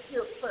 And it's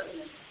still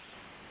permanent.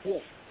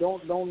 Yeah.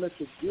 Don't let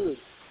the good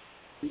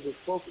be the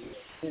focus.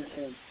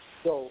 And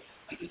so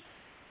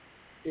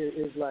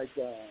it's like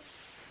a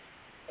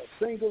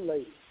single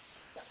lady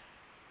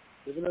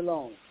living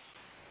alone,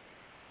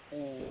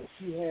 and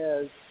she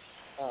has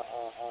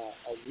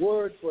a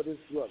word for this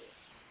brother.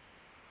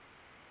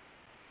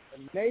 The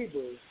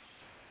neighbors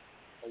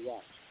are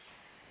watching.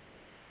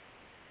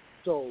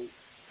 So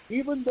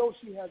even though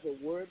she has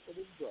a word for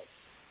this brother,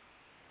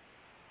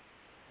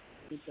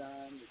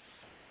 sometimes it's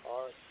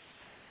hard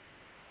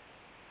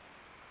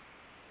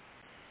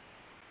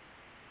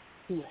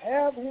to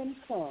have him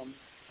come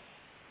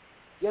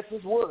get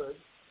this word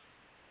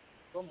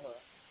from her.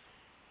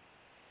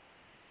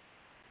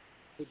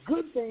 The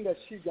good thing that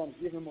she's going to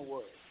give him a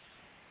word,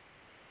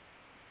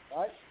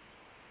 right?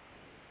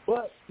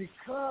 But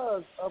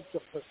because of the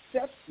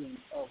perception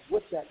of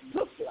what that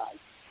looks like,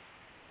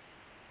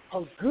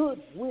 her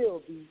good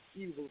will be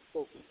evil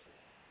spoken.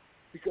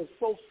 Because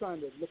folks trying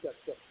to look at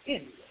stuff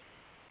anyway.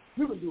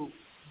 You can do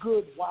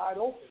good wide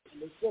open,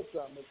 and they still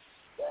try to make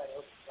bad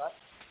up, right?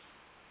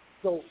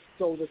 So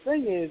the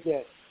thing is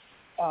that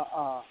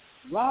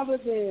rather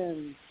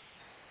than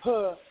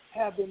her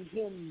having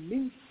him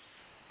meet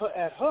her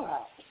at her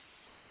house,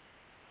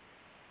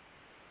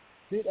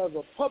 did as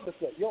a public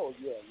that,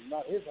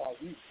 not his house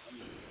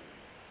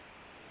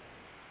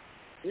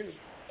either.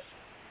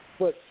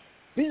 But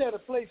be at a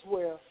place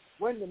where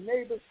when the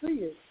neighbors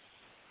see it,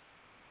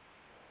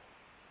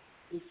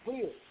 it's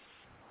clear.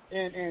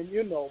 And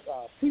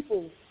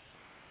people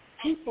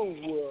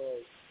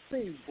will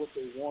see what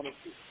they want to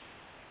see.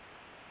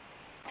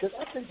 Because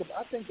I think that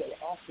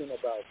often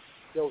about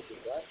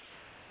Joseph, right?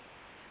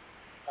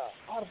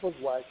 Potiphar's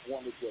wife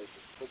wanted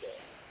Joseph for that.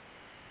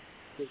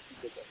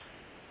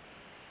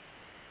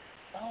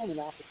 Found an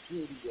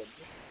opportunity to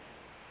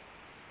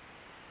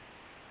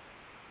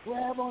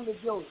grab onto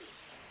Joseph,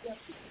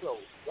 left his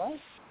clothes,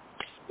 right?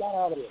 Got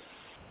out of there.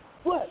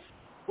 But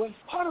when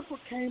Potiphar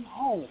came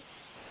home,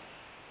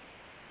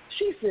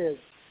 She says,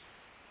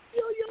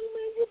 yo, young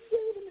man, you're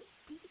saving it.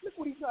 Look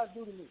what he tried to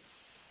do to me.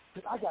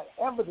 Because I got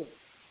evidence.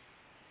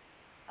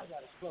 I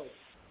got to show it.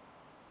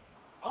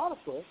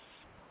 Potiphar,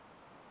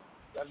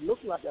 that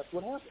looked like that's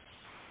what happened.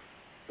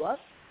 Right?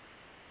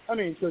 I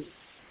mean, because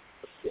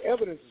the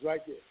evidence is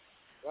right there.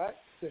 Right?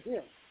 To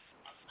him.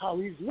 How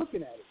he's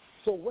looking at it.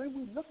 So when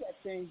we look at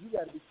things, you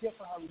got to be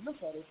careful how we look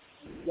at it.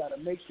 And you got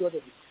to make sure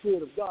that the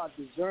Spirit of God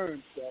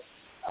discerns stuff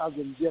other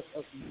than just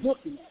us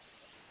looking at it.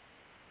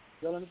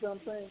 You understand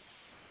what I'm saying?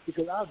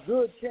 Because our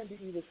good can be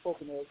either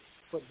spoken of,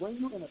 but when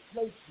you're in a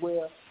place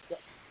where the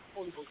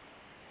Holy Ghost,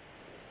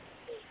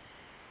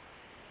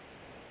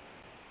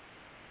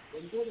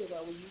 when you go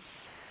there, will you?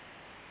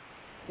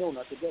 No,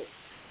 not today.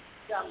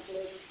 Yeah, I'm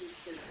glad you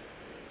can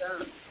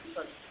discern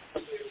because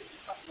it's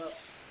something up.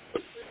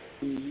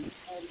 Mm-hmm.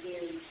 And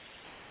then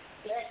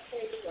that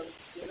case of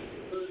the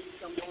word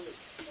come on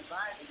in the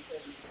Bible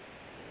says,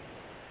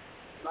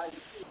 like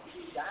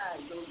he died,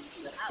 goes to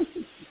the house,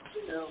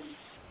 you know,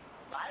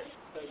 Bible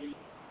study.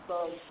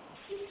 So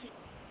if you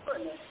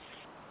learn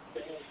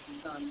that has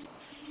been done.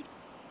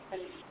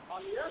 And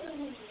on the other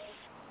hand,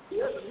 the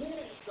other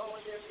men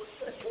going there for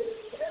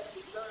they have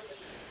to learn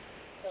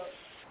to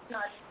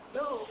not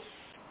know.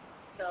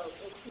 So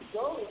if you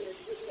go there, it's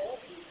just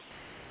actually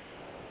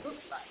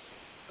looks like.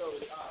 So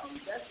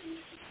that's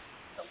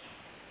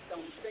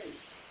some things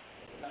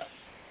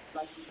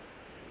like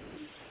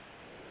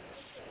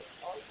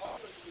all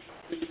of these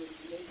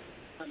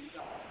things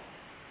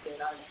that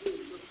I do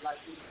look like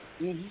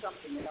it's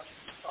something else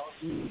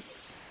because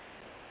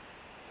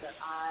that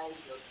eyes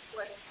or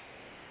sweat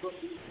will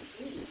be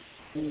confused.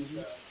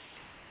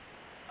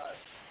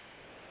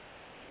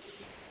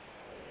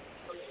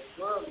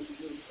 The world is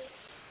doing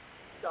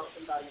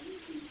talking about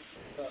using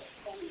the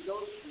Holy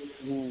Ghost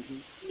wisdom,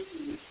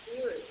 using the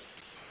Spirit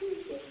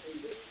wisdom, and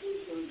this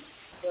wisdom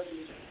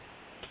doesn't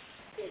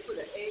put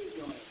an age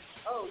on it.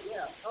 Oh,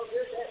 yeah. Oh,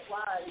 there's that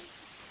wise.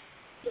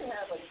 You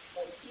have a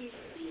teacher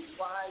who is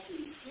wise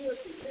and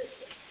spiritual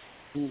wisdom.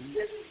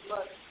 Just as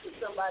much as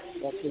somebody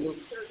who's been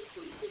in church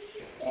for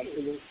 15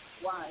 years,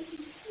 wise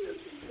and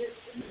spiritual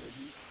wisdom.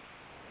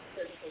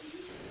 So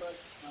you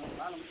must,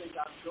 I don't think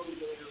I'll go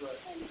there or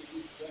hang with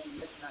these things.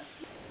 That's not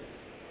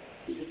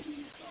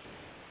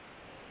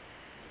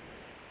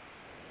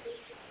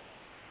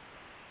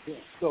yeah.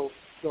 So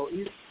go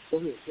ahead.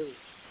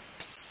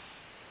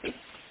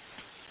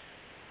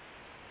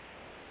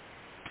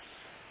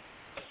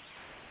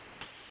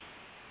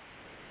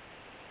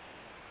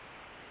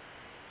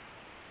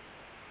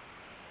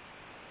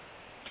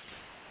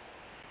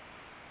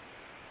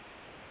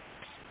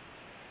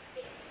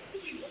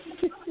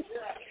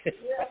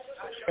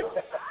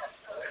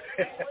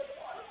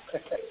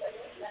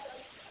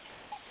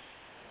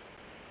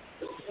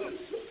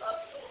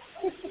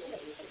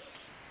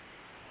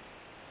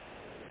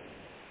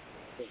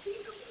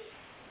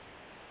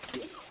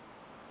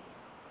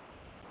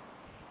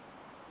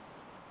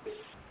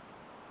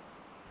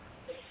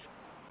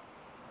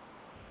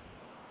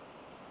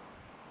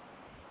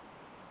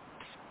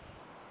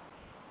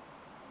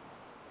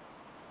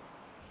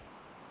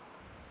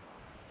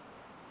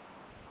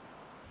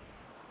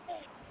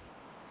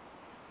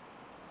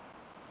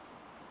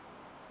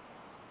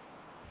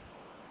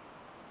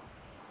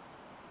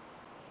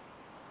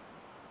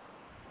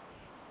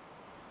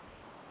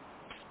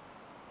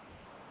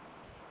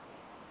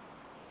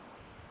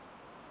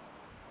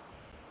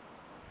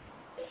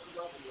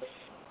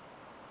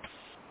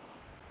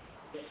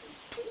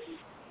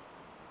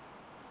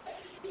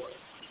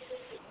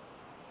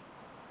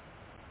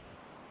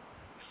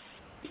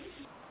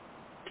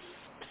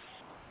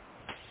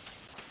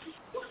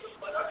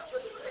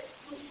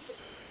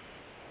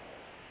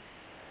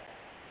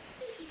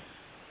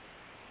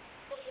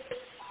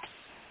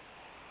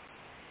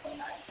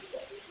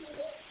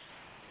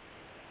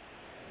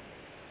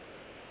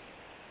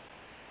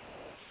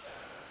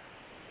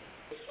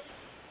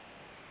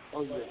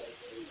 Oh, yeah.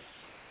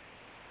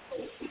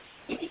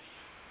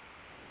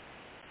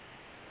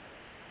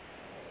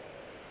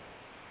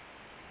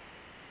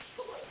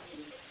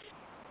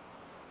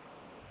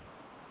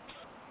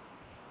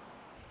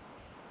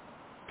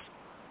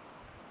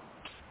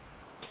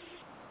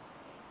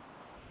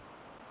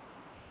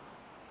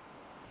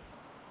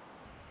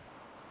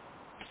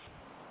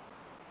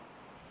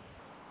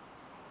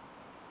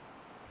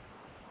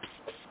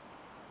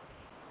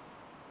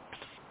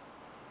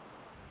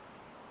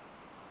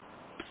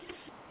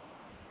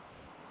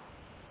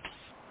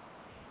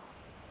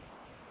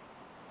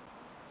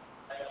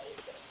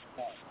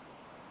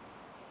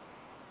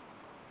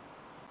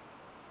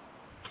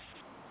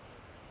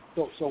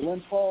 So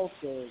when Paul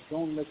says,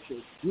 don't let your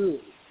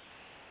good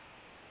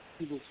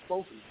evil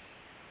spoken,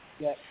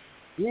 that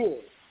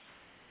good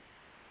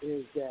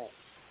is that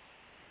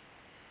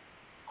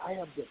I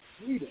have the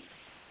freedom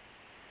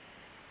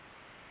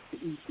to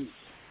eat people.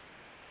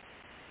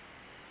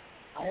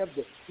 I have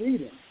the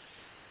freedom.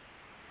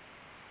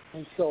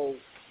 And so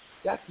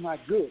that's not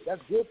good.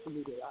 That's good for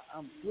me that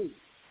I'm free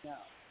now.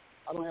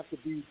 I don't have to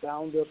be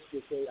bound up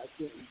to say, I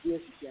can't eat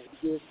this, you can't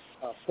eat this,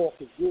 pork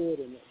is good,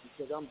 and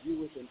because I'm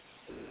Jewish, and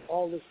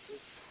all this.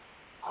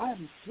 I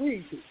am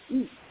free to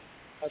eat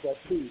as I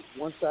please.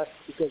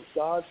 Because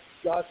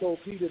God told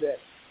Peter that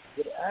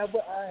whatever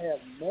I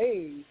have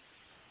made,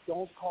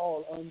 don't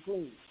call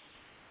unclean,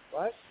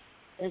 right?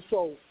 And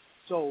so,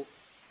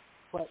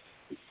 but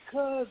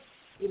because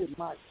it is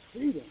my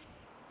freedom,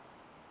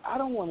 I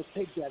don't want to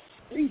take that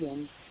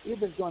freedom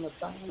if it's going to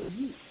bind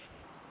you.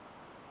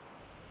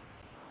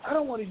 I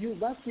don't want to use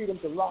my freedom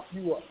to lock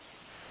you up.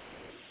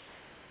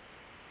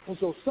 And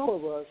so some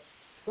of us,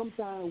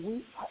 sometimes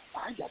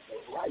I got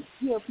the right.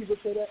 You hear people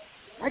say that?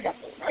 I got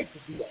the right to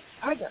do that.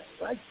 I got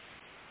the right.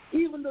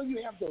 Even though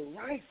you have the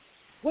right,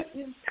 what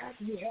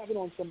impact are you having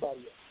on somebody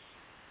else?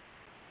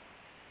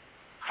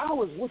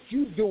 How is what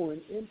you're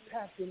doing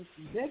impacting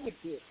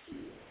negatively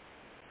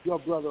your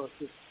brother or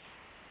sister?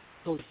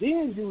 So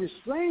then you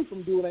restrain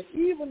from doing it,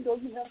 even though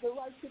you have the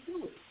right to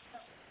do it.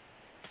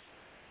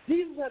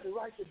 Jesus had the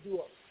right to do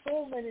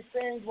so many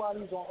things while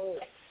he's on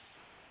earth.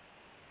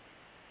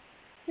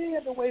 He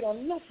had to wait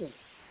on nothing.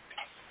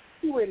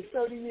 He waited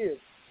 30 years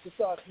to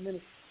start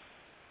ministry.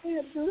 He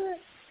had to do that.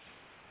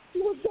 He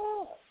was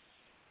God.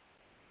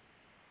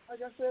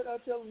 Like I said, I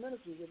tell the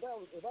ministers, if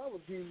I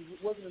was Jesus,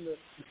 working in the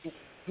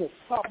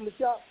top of the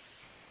shop,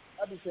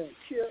 I'd be saying,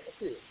 chair,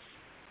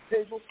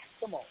 table,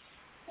 come on.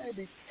 I'd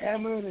be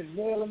hammering and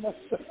nailing that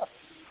stuff.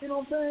 You know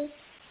what I'm saying?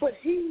 But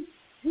he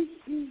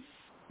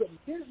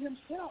submitted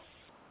himself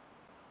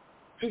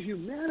to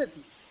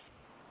humanity,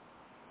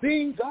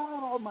 being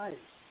God Almighty.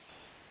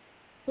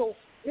 So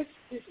it's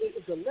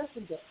a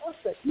lesson to us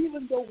that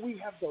even though we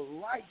have the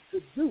right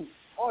to do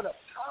or the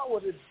power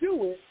to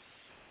do it,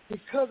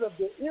 because of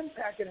the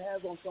impact it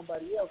has on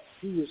somebody else,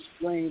 we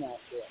restrain ourselves.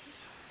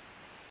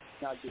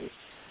 Not do it.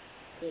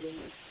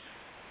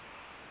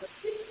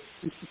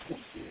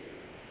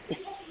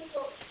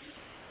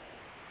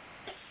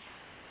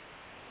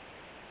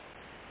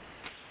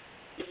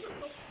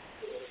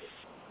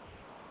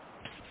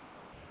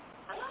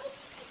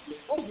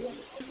 Oh, yeah.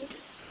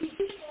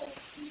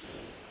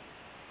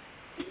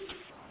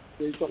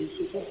 Say something,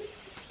 sister?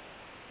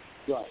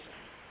 Right.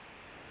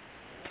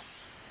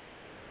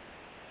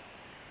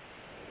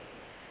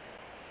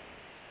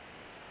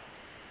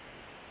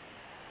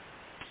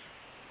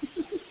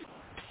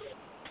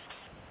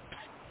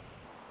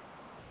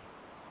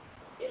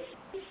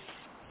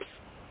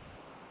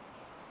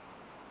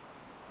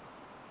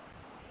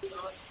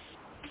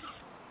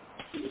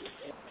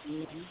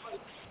 Mm-hmm.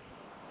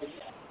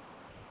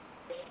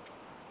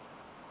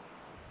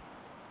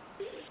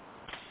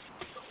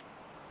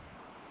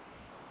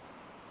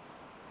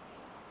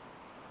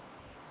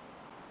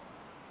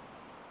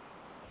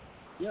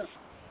 Yeah.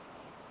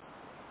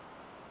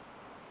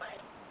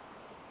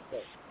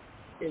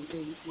 And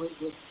what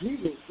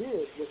Jesus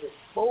did was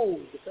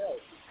expose the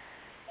Pharisees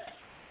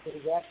for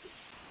his actions.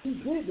 He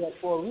did that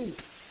for a reason.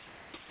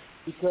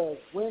 Because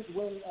when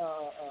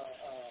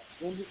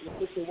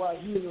they say why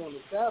healing on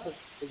the Sabbath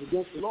is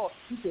against the law,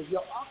 he says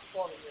your ox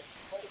falling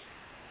there.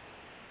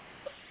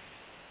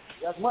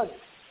 That's money.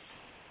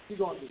 You're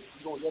going to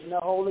get in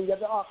that hole and get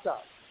the ox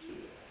out.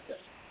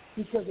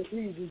 Because it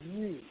pleases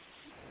you.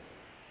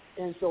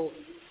 And so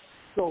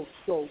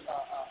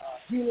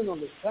healing on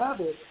the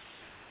Sabbath,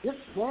 this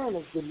man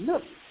is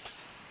delivered.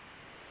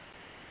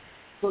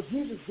 So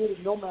Jesus did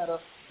it no matter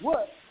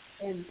what,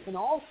 and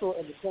also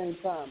at the same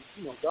time,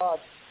 God,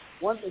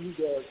 one thing he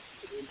does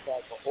is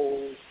impact a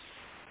whole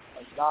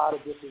lot of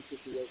different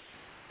situations.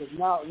 Because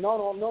now, not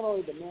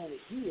only the man is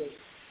healed,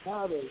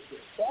 now the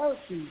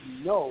Pharisees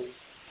know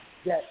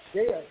that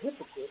they are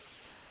hypocrites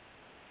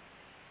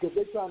because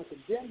they're trying to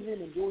condemn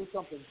him and doing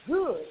something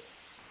good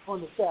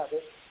on the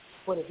Sabbath,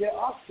 but if their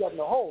ox got in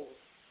the hole,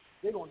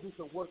 they're going to do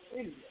some work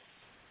anyway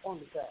on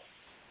the Sabbath.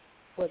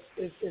 But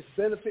it's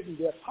benefiting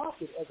their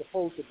pocket as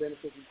opposed to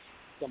benefiting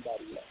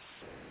somebody else.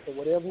 So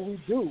whatever we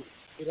do,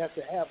 it has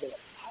to have a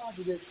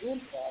positive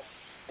impact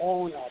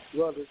on our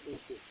brothers and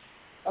sisters.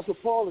 That's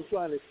what Paul is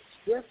trying to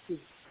stress.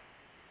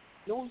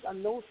 I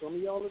know some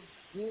of y'all are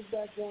Jewish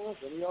background,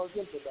 some of y'all are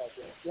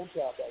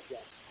Gentile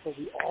background, but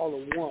we all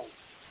are one.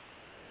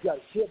 You got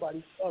to care about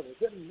each other. It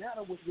doesn't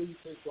matter which way you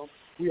came from.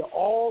 We are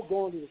all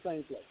going to the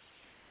same place.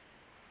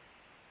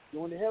 You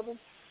going to heaven?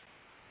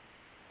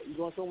 Or you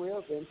going somewhere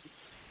else? Then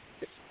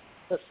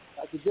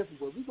that's a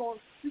different way. We're going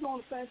to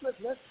the same place.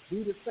 Let's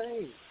do the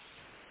same.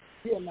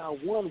 We are now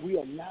one. We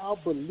are now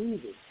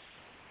believers.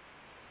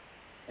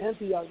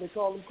 Antioch, they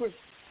call them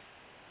Christians.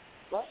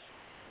 Right?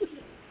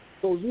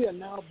 So we are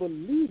now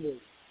believers.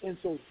 And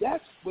so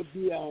that's what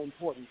we are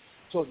important.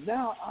 So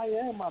now I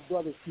am my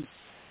brother's keeper.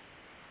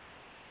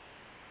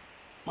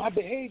 My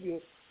behavior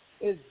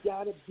has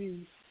got to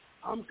be,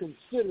 I'm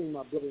considering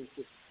my brother and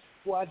sister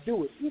before I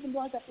do it, even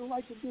though I got the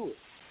right to do it.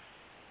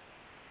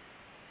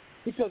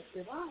 Because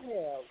if I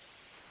have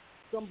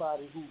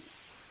somebody who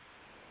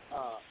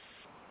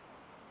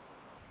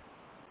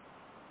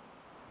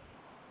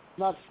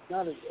not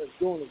as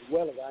doing as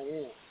well as I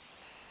am,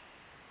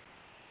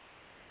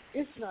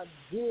 it's not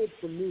good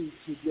for me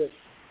to just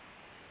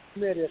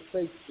met at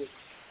Facebook,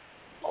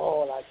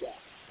 all I got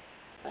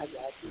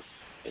this,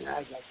 and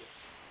I got this.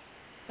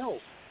 No.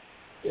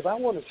 If I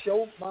want to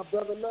show my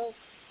brother love,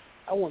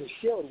 I want to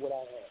share what I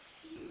have.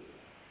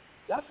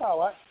 That's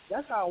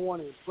how I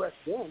want to impress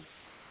them.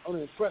 I want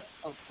to impress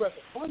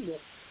upon them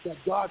that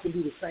God can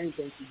do the same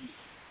thing to you.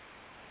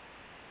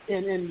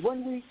 And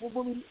when we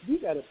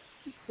got to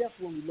be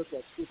careful when we look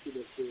at scripture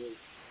that says,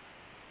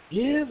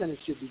 give and it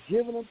should be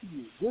given unto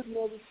you. Good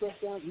measure,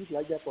 pressed down. You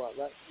like that part,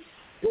 right?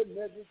 Good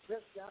measure,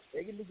 pressed down,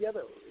 taken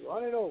together,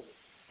 run it over.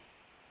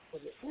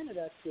 But the end of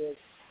that says,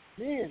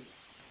 men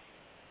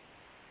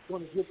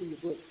want to give from your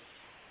bosom.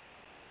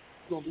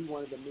 It's going to be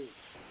one of the men.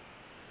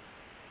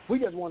 We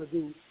just want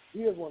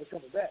to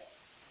come back,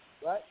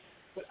 right?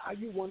 But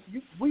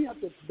we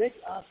have to make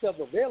ourselves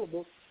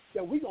available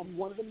that we're going to be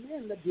one of the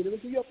men that get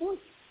into your bosom.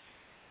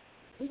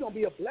 We're going to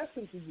be a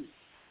blessing to you,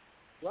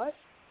 right?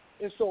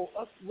 And so,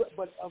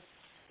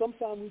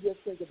 sometimes we just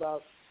think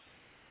about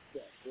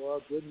that.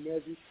 Well, good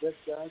measure, press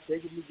down,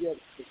 take it together,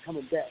 it's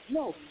coming back.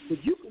 No,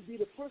 but you can be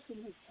the person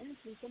who's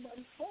answering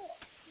somebody's call.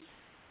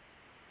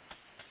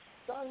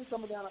 God ain't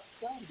coming down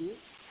outside to do it.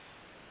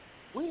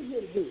 We ain't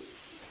here to do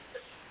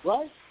it,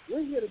 right?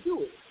 We're here to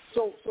do it.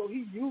 So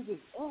he uses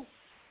us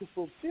to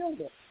fulfill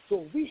that.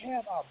 So if we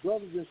have our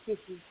brothers and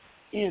sisters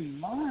in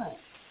mind,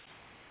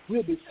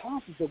 we'll be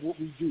conscious of what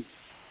we do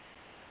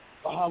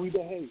or how we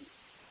behave.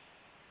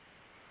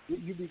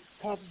 You be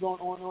conscious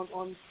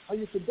on how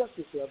you conduct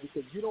yourself,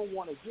 because you don't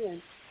want,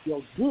 again,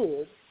 your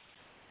good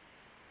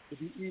to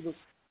be evil.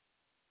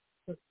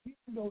 But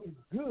even though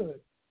it's good,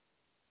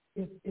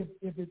 if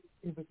it's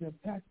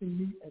impacting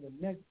me at a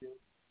negative,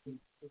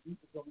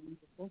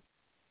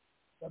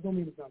 that don't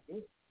mean it's not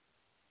good.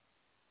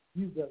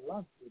 Use that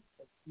logic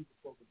as people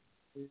focus,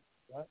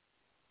 right?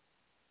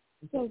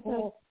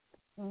 So,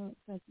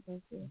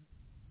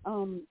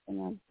 and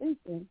I'm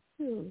thinking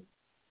too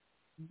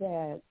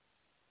that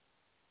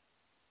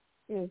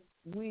if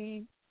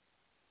we're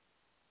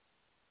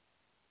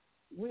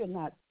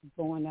not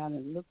going out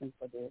and looking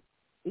for this,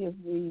 if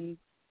we,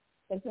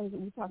 as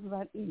we're talking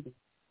about eating,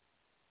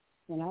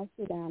 when I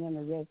sit down in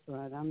a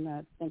restaurant, I'm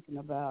not thinking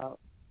about,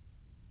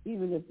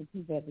 even if the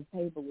people at the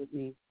table with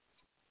me,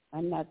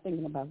 I'm not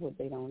thinking about what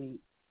they don't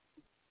eat.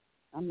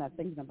 I'm not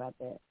thinking about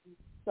that.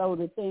 So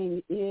the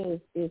thing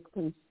is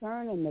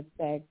concerning the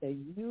fact that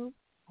you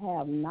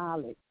have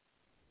knowledge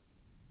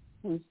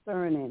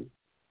concerning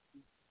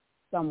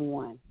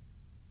someone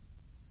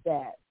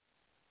that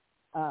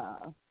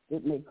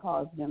it may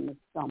cause them to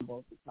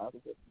stumble because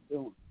of what you're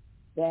doing.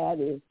 That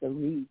is the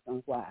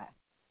reason why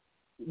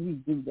we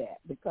do that,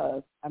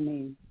 because, I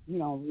mean, you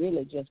don't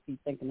really just be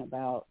thinking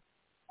about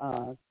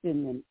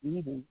sitting and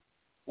eating,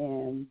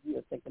 and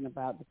you're thinking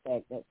about the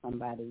fact that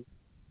somebody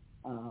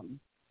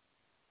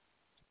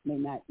may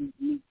not eat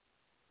meat,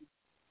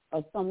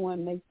 or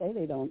someone may say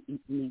they don't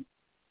eat meat,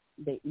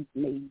 they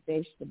may eat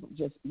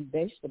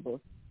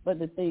vegetables, but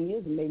the thing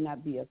is, it may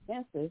not be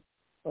offensive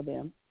for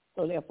them,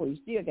 so therefore you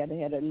still got to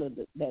have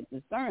that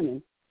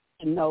discerning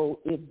to know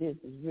if this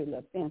is really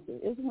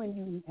offensive. It's when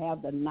you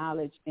have the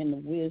knowledge and the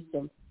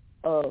wisdom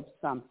of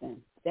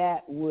something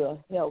that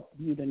will help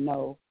you to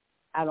know,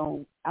 I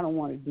don't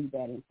want to do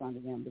that in front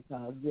of them,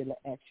 because really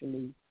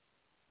actually,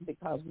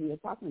 because we are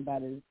talking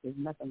about it, there's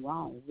nothing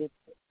wrong with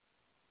it.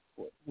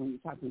 When you're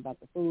talking about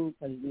the food,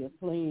 because we are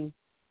clean,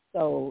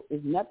 so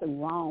there's nothing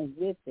wrong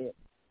with it.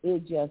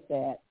 It's just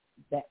that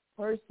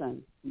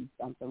person sees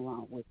something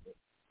wrong with it.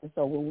 And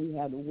so when we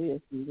have the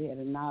wisdom, we have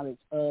the knowledge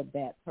of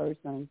that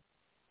person's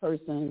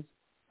having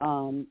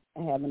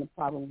a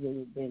problem with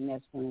it, then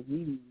that's when we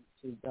need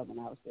to govern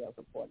ourselves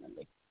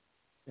accordingly.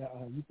 Yeah,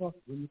 when you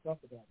talk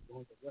about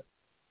going to rest,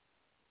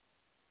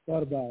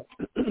 thought about,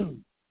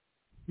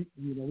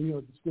 we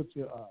heard the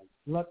scripture,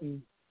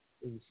 gluttony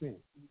is a sin.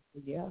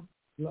 Yeah.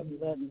 Gluttony,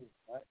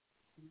 right?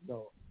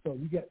 So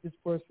you got this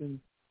person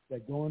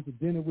that going to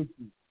dinner with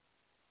you.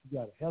 You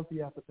got a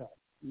healthy appetite.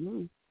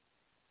 Mm-hmm.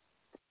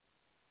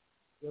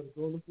 You got to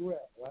go look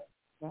around, right?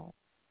 Right.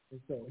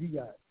 And so he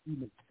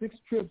made 6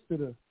 trips to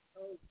the.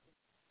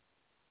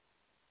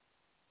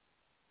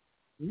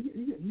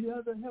 He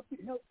has a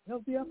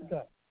healthy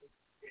appetite.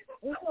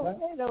 It's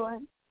okay, though.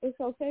 It's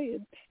okay.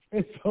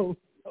 And so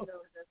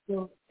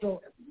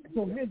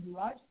his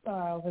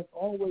lifestyle has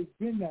always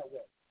been that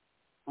way.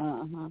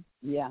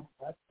 Yeah.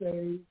 I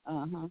say.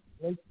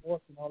 Play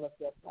sports and all that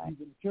stuff. Right. He's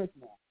in the church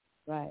now.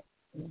 Right.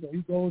 And so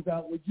he goes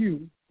out with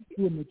you,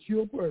 to a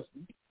mature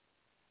person,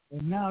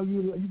 and now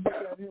you look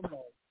at him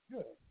like,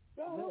 good.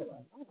 God,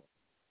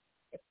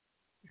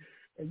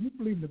 and you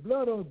pleading the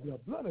blood of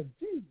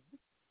Jesus.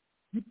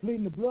 You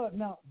pleading the blood.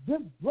 Now,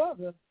 this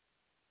brother,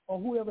 or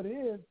whoever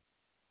it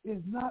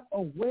is not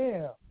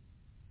aware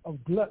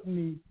of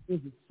gluttony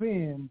is a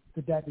sin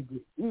to that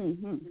degree.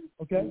 Mm-hmm.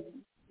 Okay?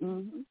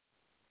 Mm-hmm.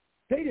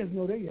 They just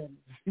know they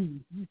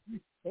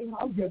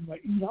I'm getting my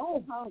eat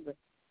on. Hungry.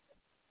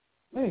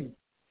 Hey,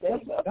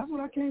 that's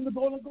what I came to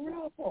go look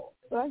around for.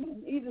 So I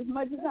can eat as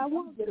much as I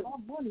want. Get my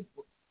money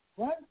for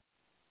it, right?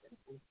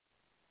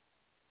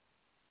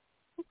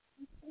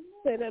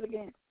 Say that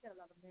again.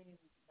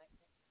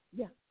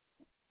 Yeah.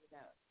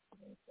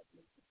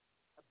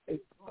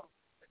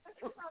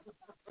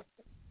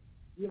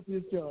 Yes,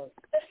 yes, Charles.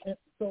 And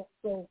so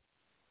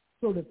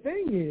the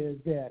thing is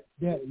that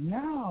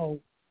now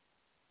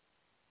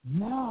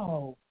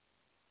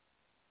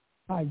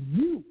are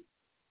you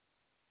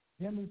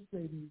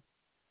demonstrating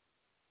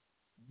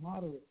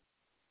moderate?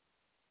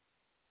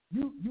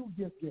 You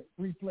just get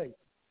free play.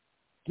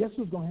 Guess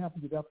what's going to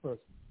happen to that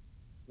person?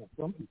 Well,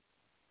 some people.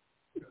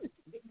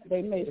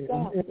 They may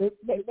stop.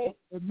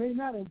 It may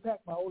not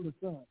impact my older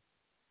son.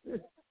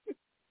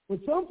 But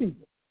some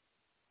people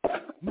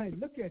might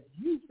look at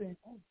you saying,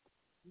 oh.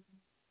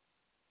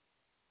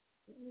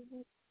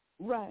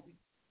 Right.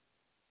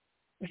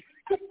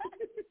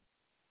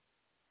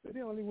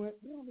 They only went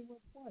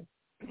twice.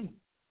 I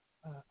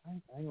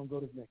ain't going to go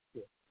to the next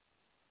step.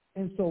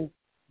 And so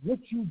what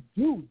you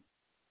do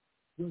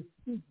will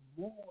speak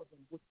more than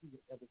what you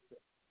would ever say.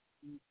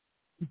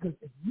 Because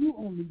if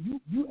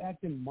you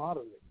acting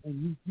moderate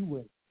and you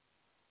went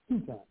 2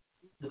 times,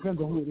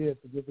 depends on who it is,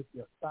 because if it's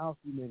your spouse,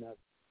 you may not.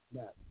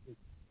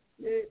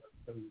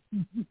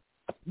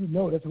 You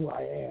know that's who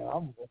I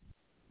am.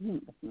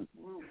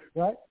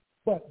 Right?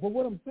 But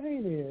what I'm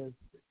saying is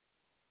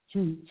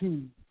to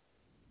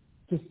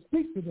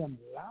speak to them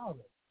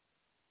louder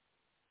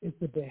is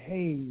to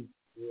behave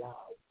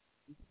loud.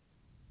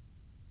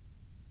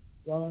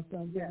 Y'all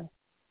understand? Yeah.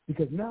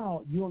 Because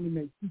now you only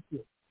make 2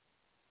 kills.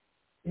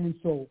 And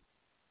so,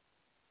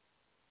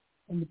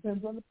 and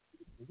depends on the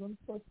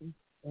person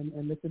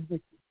and the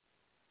conviction.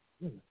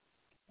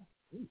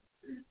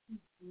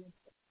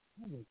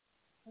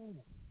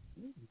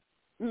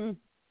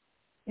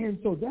 And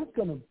so that's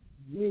going to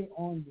weigh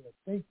on their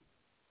thinking.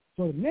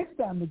 So the next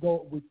time they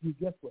go with you,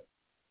 guess what?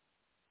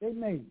 They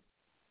may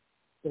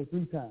say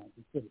 3 times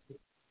instead of 6.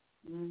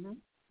 Mm-hmm.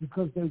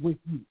 Because they're with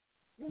you.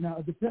 Yeah. Now,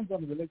 it depends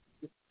on the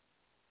relationship.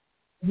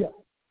 Yeah.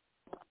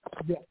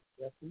 Yeah.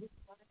 Absolutely.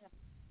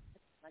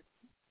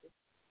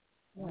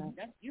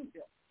 That's you,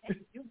 Bill. That's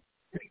you.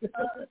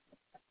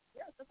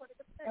 Yeah, that's what it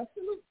is.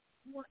 Absolutely.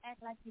 You want to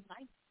act like you're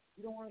nice.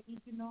 You don't want to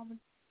eat your normal.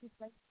 Just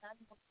like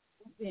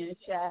being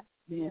shy.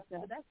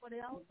 So that's what they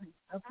all think.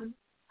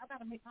 I got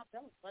to make my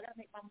balance. I got to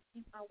make my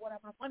what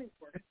my money's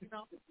worth. You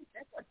know,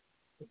 that's what.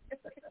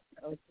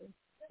 Okay.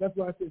 That's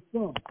why I said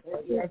some.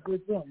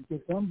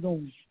 Because some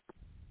don't.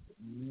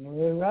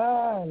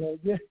 Right.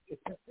 Like that.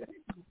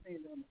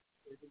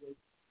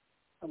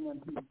 Someone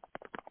who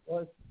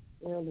was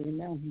early,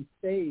 now he's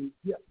saved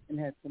and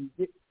has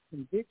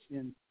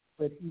conviction,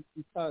 but he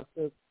because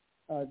of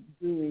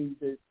doing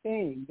the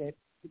thing that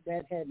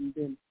hadn't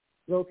been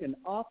broken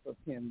off of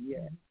him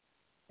yet,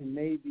 and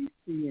maybe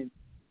seeing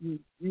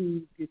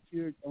you get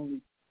your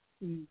only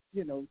he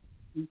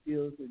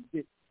feels and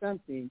get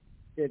something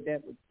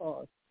that would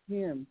cause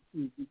him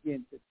to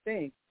begin to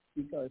think,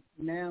 because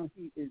now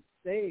he is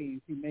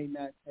saved, he may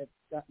not have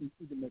gotten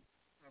to the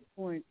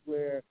point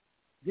where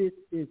this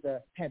is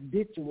a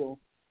habitual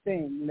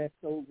thing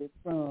left over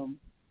from,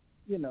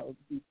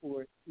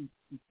 before he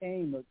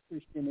became a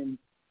Christian and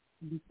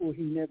before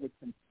he never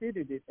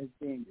considered it as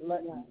being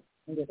gluttony.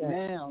 But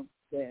now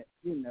that,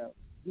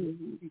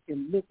 he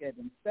can look at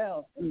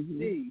himself and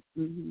see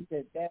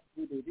that that's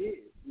what it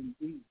is,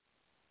 indeed.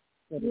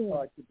 But it's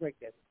hard to break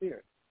that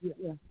spirit.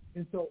 Yeah.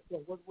 And so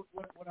what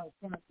I was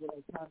trying to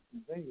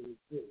convey is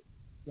this,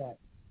 that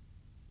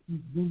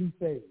he's really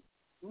saved.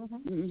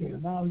 Mm-hmm. So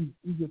now he's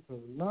eager to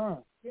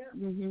learn. Yeah.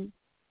 Mm-hmm.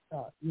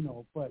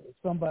 But if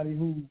somebody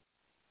who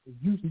is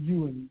used to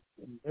you and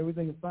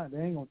everything is fine, they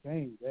ain't gonna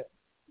change that.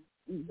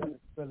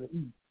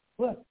 Mm-hmm.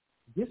 But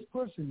this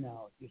person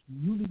now is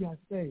newly got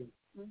saved,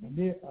 and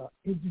they're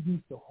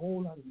introduced to a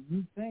whole lot of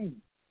new things.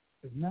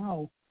 Because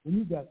now, when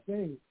you got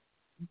saved,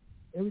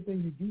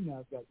 everything you do now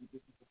has got to be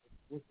different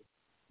with it.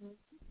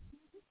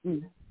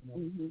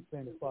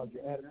 Saying as far as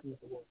your attitude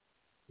or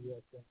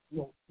what.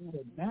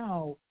 So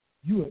now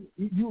you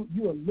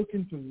are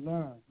looking to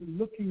learn. You're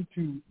looking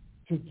to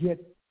get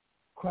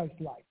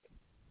Christ-like.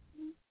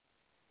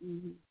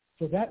 Mm-hmm.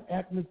 So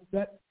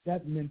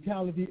that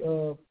mentality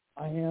of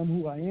I am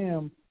who I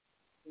am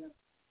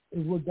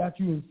is what got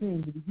you in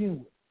sin to begin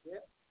with.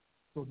 Yep.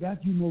 So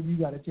that you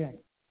got to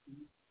change.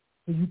 Mm-hmm.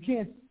 So you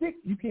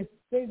can't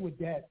stay with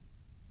that.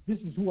 This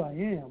is who I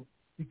am,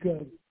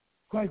 because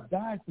Christ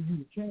died for you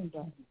to change.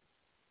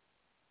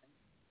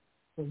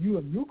 So you're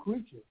a new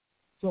creature.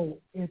 So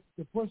if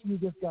the person who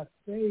just got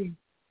saved,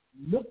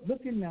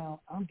 looking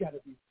now, I've got to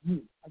be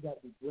new. I got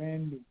to be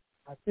brand new.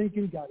 My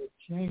thinking got to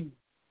change.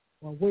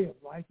 My way of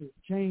life is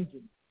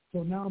changing.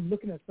 So now I'm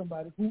looking at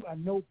somebody who I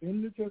know been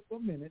in the church for a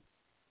minute,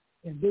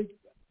 and they,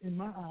 in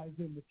my eyes,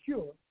 they're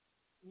mature.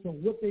 So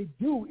what they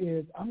do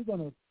is I'm going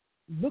to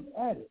look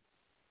at it.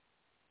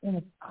 And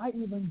if I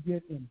even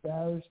get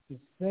embarrassed to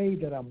say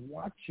that I'm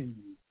watching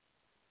you,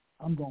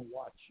 I'm going to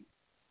watch you.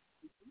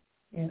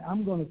 And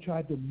I'm going to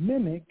try to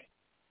mimic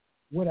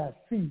what I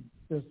see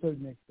to a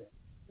certain extent.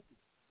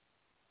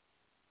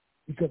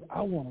 Because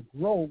I want to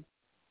grow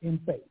in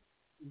faith.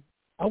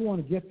 I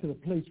want to get to the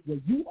place where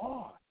you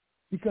are.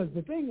 Because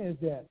the thing is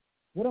that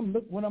what I'm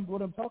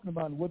talking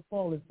about and what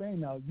Paul is saying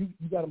now, you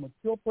got a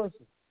mature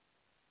person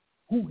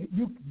who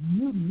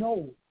you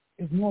know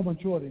is more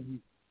mature than you.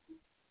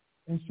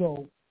 And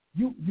so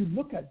you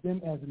look at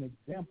them as an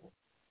example.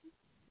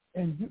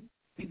 And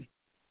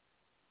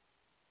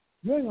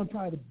you ain't going to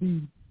try to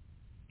be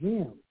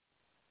them.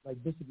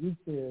 Like Bishop Reed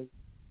says,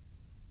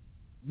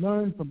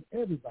 learn from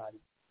everybody,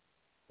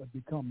 but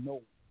become no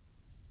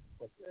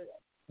one.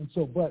 And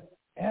so, but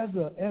as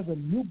a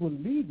new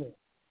believer,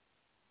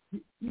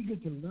 you're eager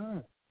to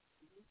learn.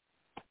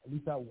 At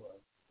least I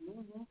was.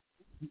 Mm-hmm.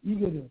 You're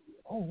eager to,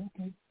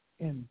 okay.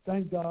 And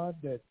thank God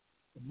that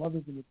the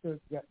mothers in the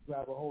church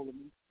grabbed a hold of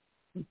me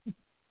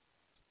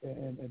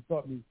and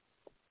taught me.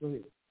 Go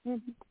ahead.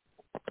 Mm-hmm.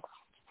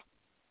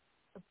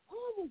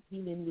 Paul was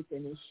dealing with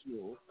an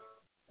issue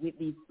with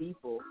these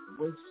people,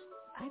 which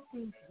I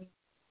think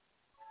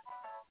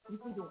we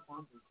don't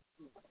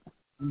understand.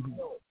 Mm-hmm.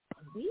 So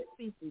these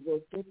people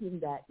were getting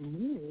that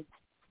meat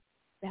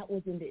that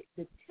was in the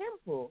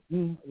temple,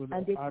 and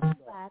they come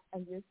back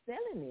and they're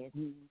selling it.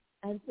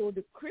 Mm-hmm. And so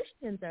the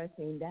Christians are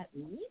saying that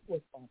meat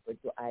was offered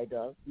to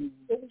idols,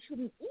 so we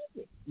shouldn't eat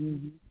it.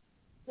 Mm-hmm.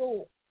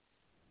 So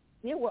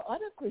there were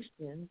other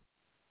Christians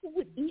who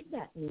would eat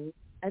that meat,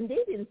 and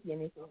they didn't see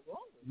anything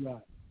wrong with it.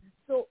 Right.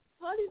 So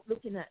Paul is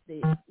looking at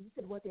he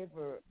said,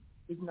 whatever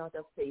is not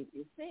of faith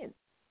is sin.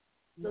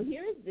 Mm-hmm. So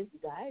here is this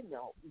guy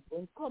now. He's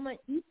going to come and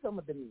eat some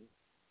of the meat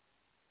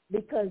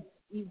because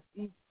he's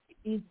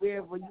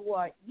wherever you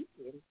are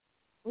eating,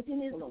 but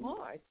in his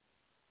heart,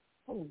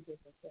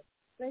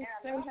 say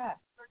hi.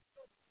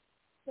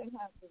 Say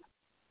hi.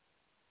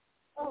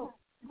 Oh,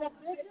 is that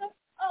Bishop?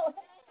 Oh,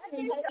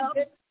 hey, Bishop.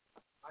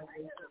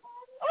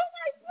 Oh,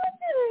 my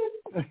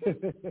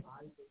goodness.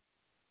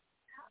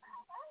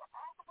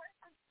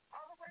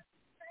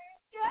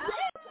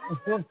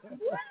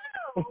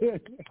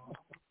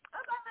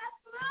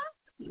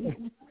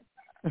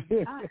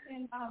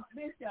 And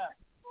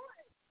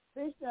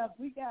Bishop,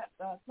 we got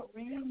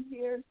Corinne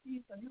here.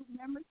 She's a new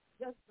member.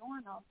 She's just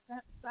joined on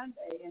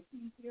Sunday, and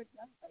she's here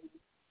today.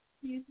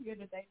 She's here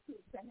today too.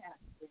 Say hi.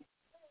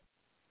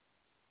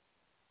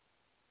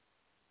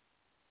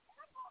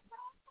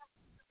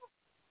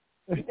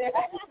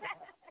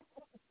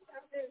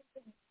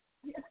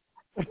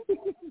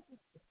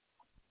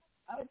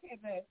 Okay,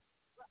 babe.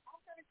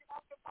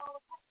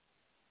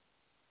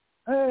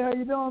 Hey, how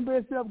you doing,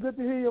 Bishop? Good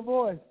to hear your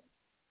voice.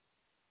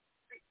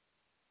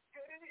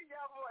 Good to hear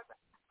your voice.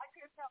 I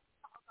couldn't help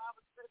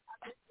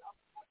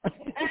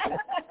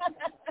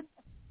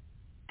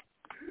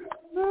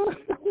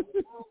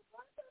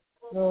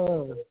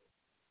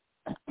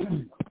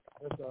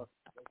That's all.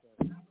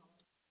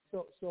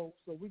 So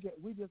we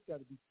just got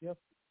to be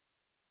careful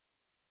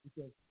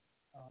because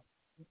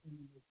in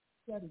the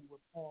setting what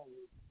Paul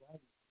is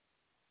writing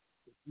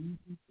to these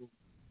people,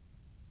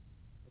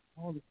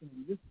 Paul is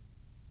saying, listen,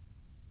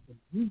 the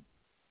meat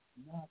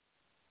is not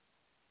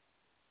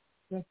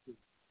affected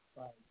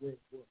by where it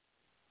was.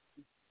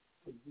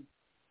 You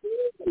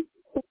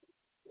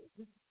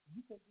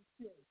take this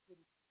chair and put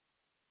it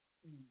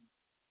in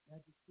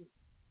magic stick.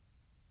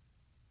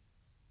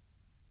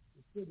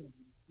 The sit in the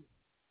stick.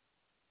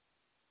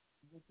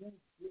 What they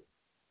do,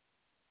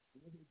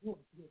 what they do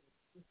is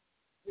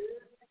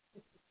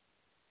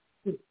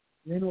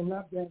there ain't no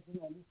lap dancing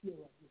on this chair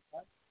right here,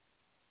 right?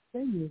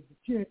 Thing is, the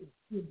chair is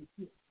still the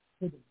chair.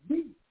 So the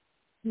meat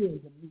still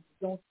the meat.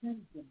 Don't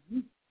change the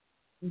meat.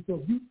 And so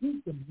you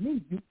eat the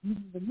meat, you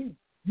eat the meat.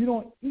 You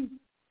don't eat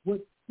what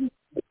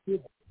people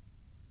did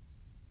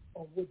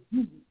or what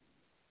you eat.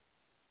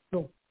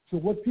 So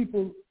what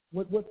people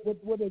what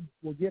they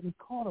were getting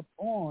caught up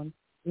on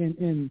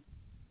in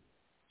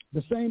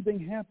the same thing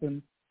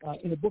happened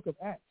in the book of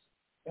Acts.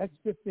 Acts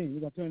 15.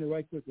 We're gonna turn it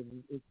right quickly.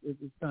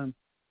 It's time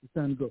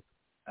to go.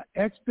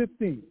 Acts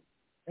 15.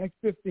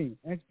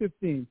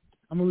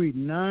 I'm gonna read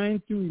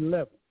 9 through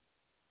 11.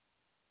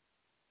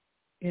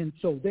 And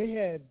so they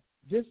had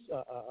this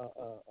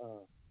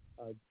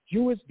a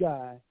Jewish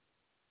guy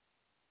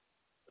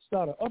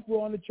start an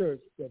uproar in the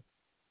church that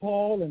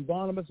Paul and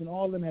Barnabas and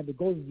all of them had to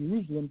go to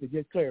Jerusalem to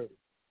get clarity,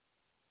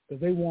 because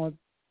they want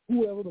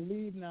whoever to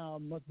leave now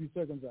must be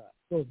circumcised.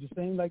 So it's the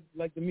same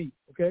like the meat,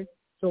 okay?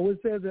 So it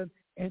says that,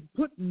 and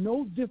put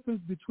no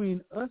difference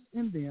between us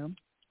and them,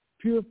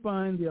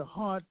 purifying their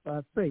heart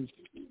by faith.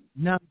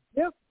 Now,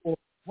 therefore,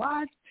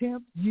 why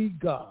tempt ye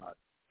God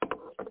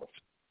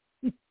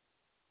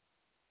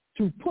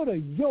to put a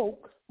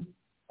yoke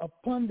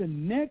upon the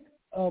neck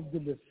of the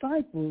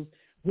disciples,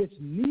 which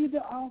neither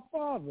our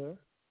father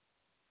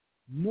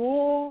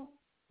nor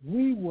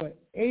we were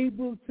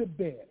able to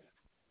bear?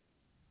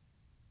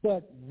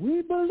 But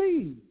we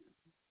believe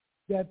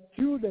that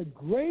through the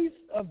grace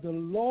of the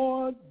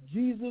Lord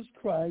Jesus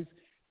Christ,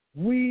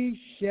 we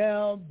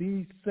shall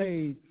be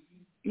saved,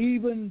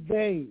 even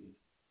they.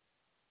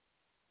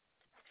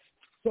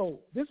 So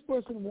this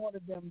person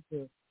wanted them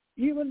to,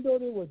 even though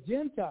they were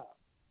Gentiles,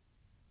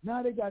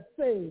 now they got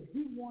saved,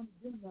 he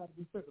wanted them now to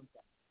be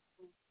circumcised.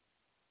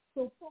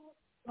 So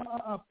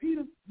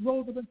Peter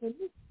rose up and said,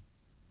 listen,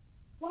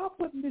 why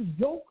putting this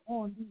yoke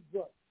on these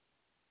brothers?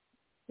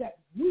 that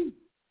we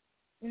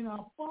and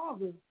our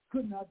fathers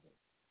could not do.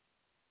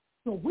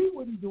 So we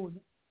wouldn't do it.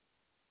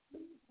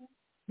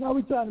 Now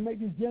we're trying to make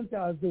these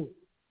Gentiles do it.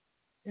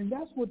 And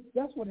that's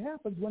what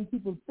happens when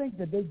people think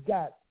that they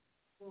got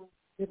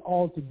it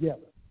all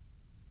together.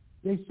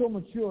 They're so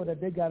mature that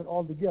they got it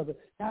all together.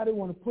 Now they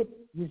want to put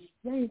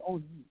restraint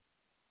on you.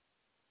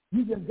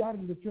 You just got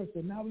into the church,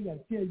 so now we got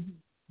to tell you,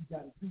 you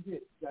got to do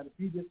this, you got to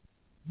be this.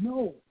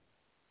 No.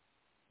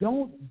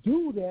 Don't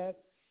do that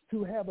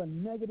to have a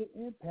negative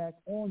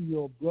impact on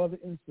your brother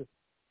and sister.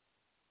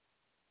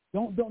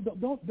 Don't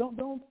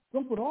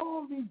put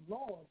all these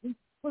laws. These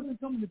person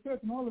coming to church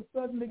and all of a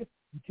sudden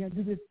you can't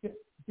do this.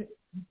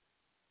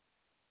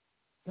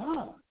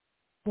 God.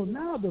 So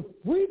now the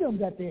freedom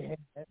that they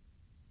had,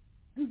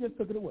 you just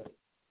took it away.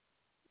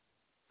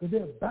 Because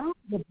they're bound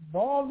with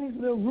all these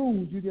little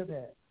rules you just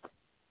had.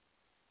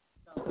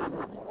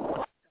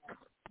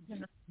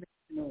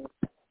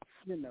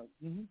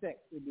 Sex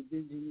with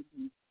division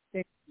and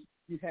things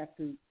you have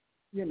to,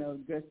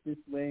 dress this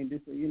way and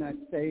this way. You're not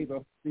saved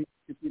or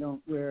if you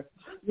don't wear,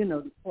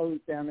 the clothes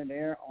down in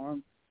there,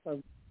 arms,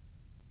 clothes,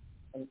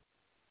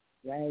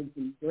 rags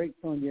and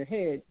drapes on your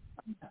head,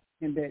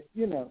 and that,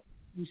 you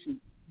should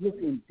look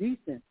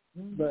indecent,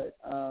 but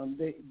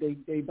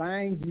they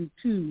bind you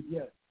to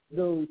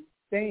those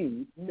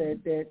things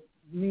that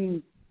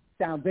mean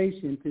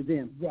salvation to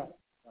them. Right.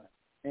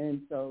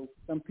 And so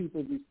some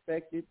people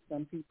respect it,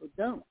 some people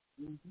don't,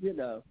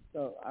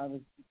 So I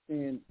was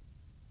saying,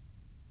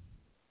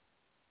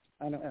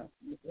 I don't know.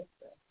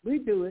 We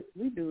do it.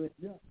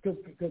 Yeah,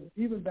 because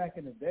even back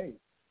in the day,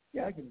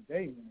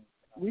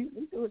 we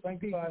do it.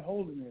 Sanctified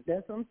holiness.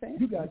 That's what I'm saying.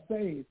 You got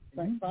saved.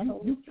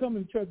 You come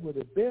in church with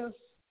the best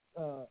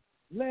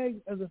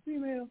legs as a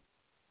female,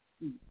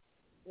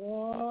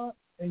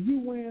 and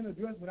you wearing a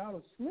dress without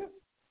a slip.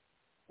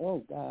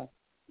 Oh, God.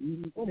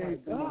 Oh, my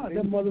God.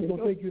 That mother's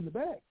going to take you in the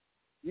back.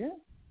 Yeah.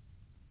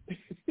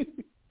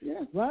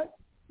 Yeah. Right?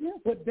 Yeah.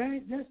 But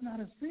that's not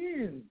a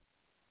sin.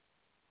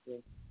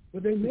 Yeah.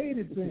 But they made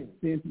it sin.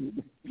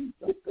 He's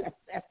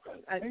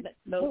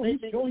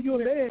showing your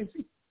legs.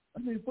 I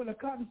mean, put the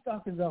cotton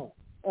stockings on.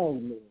 Oh,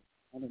 Lord.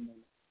 I don't know.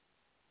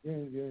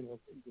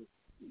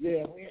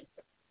 Yeah.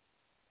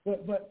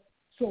 But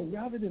so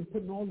rather than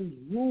putting all these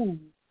rules,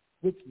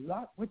 which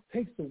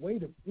takes away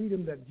the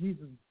freedom that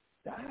Jesus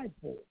died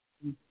for.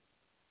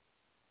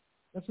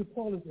 That's what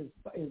Paul is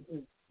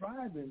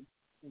striving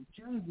and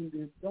challenging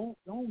this. Don't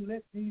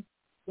let these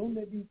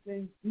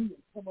things be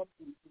and come up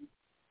and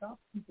stop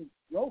people's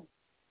growth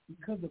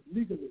because of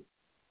legalism.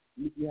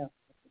 Yeah,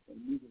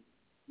 legalism.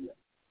 Yeah.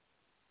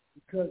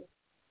 Because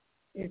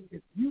if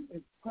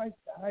Christ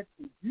died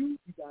for you,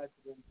 he died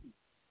for them too.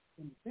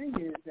 And the thing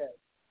is that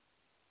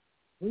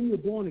when you're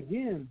born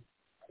again,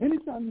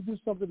 anytime you do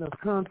something that's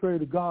contrary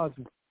to God's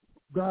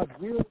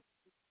will,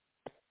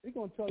 they're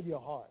going to tell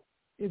your heart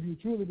if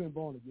you've truly been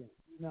born again.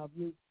 Now, if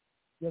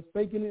you're just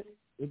faking it,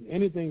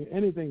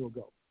 anything will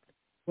go.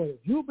 But if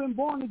you've been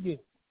born again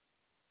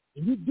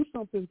and you do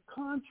something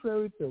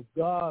contrary to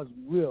God's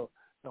will,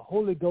 the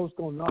Holy Ghost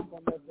going to knock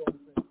on that door and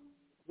say,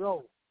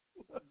 bro,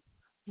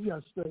 you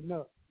got to straighten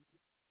up.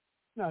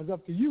 Now, it's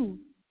up to you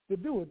to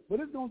do it, but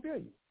it's going to tell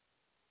you.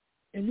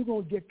 And you're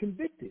going to get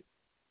convicted.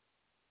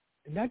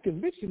 And that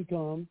conviction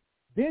comes,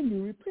 then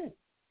you repent.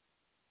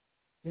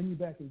 Then you're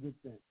back in good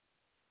standing.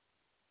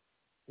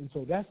 And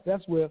so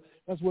that's where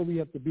we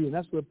have to be, and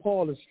that's where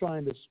Paul is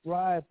trying to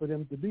strive for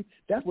them to be.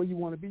 That's where you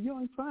want to be. You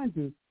ain't trying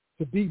to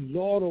be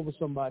Lord over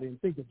somebody and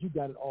think that you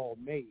got it all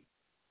made.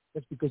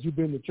 That's because you've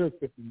been in the church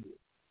 50 years.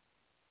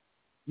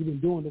 You've been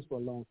doing this for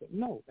a long time.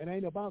 No, it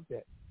ain't about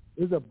that.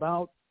 It's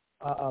about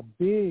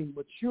being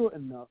mature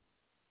enough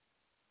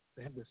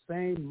to have the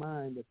same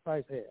mind that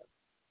Christ has,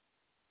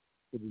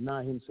 to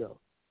deny himself.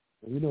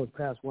 And we know it's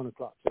past 1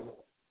 o'clock. So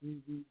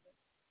we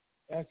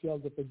ask y'all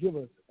to forgive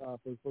us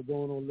for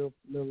going on a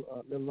little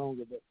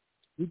longer. But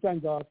we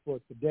thank God for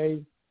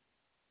today.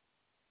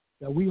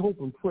 That we hope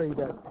and pray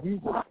that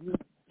Jesus is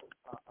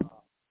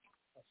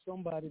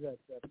somebody that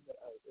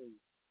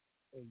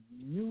a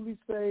newly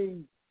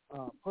saved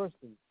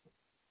person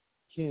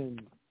can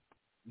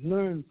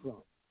learn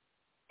from,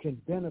 can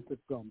benefit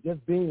from.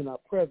 Just being in our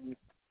presence,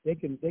 they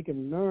can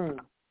learn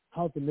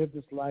how to live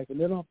this life, and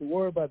they don't have to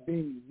worry about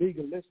being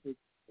legalistic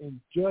and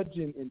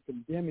judging and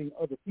condemning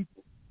other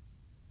people.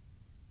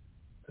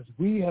 Because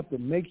we have to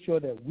make sure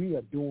that we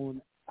are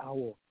doing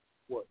our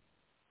work,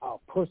 our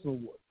personal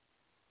work,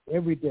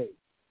 every day.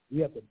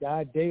 We have to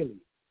die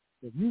daily.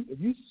 If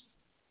you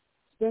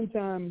spend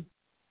time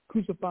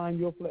crucifying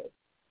your flesh,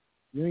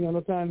 you ain't got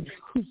no time to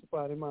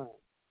crucify the mind.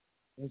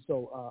 And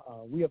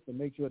so we have to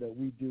make sure that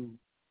we do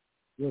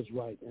what's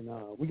right. And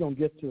we're going to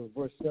get to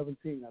verse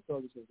 17. I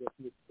thought we were going to get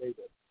to it today,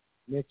 but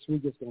next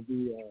week it's going to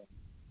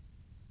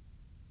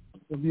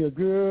be a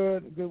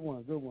good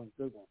one.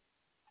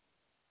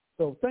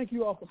 So thank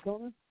you all for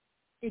coming.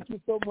 Thank you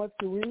so much,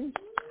 Serene.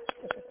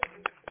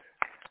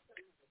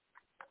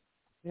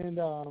 And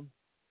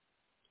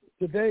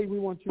today we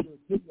want you to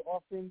give your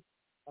offering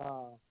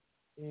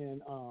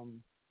and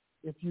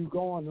if you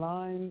go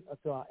online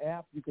to our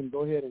app, you can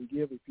go ahead and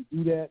give. If you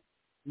do that,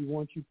 we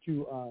want you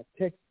to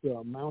text the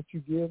amount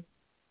you give,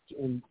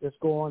 and just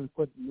go on and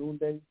put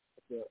Noonday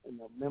in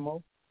the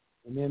memo,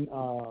 and then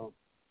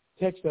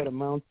text that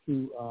amount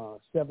to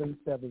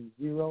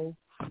 770-906-0607.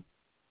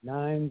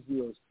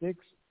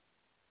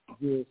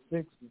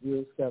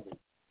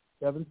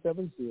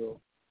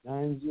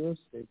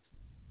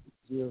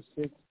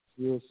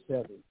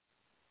 770-906-0607.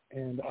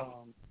 And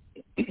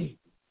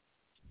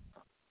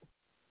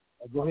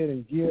go ahead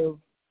and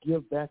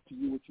give back to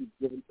you what you've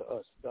given to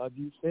us. God,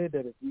 you said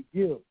that if we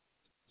give, it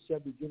shall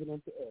be given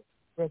unto us.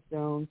 Pressed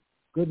down,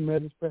 good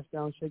measures, pressed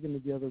down, shaken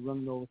together,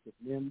 running over to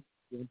men,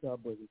 given to our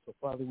bosom. So,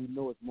 Father, we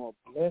know it's more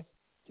blessed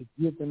to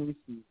give than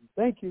receive. And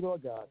thank you,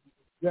 Lord God.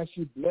 You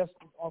actually bless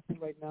this offering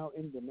right now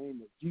in the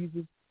name of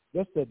Jesus.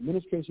 Bless the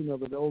administration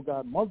of it, oh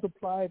God.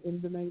 Multiply it in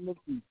the name of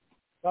Jesus.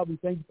 God, we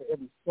thank you for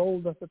every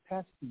soul that's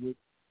attached to it.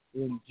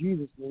 In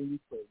Jesus' name we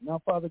pray. Now,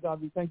 Father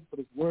God, we thank you for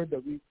this word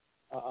that we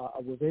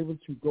was able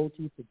to go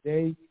through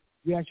today.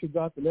 We ask you,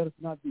 God, to let us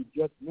not be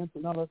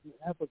judgmental,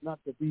 help us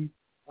not to be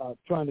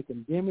trying to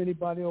condemn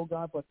anybody, oh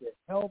God, but to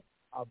help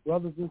our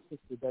brothers and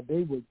sisters that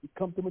they would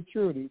come to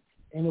maturity,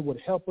 and it would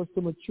help us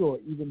to mature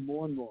even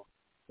more and more.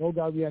 Oh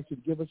God, we ask you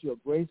to give us your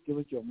grace, give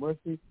us your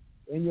mercy,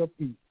 and your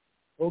peace.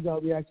 Oh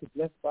God, we ask you to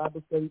bless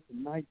Bible study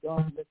tonight,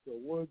 God. Let your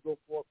word go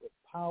forth with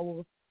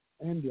power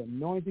and the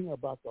anointing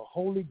about the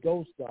Holy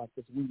Ghost, God,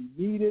 because we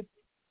need it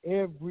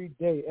every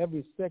day,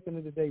 every second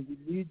of the day. We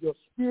need your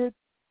spirit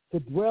to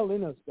dwell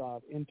in us,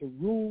 God, and to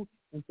rule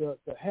and to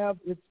have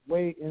its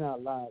way in our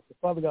lives. So,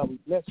 Father God, we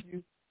bless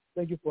you.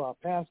 Thank you for our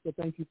pastor.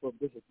 Thank you for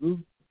Bishop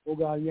Ruth. Oh,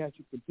 God, we ask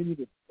you to continue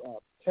to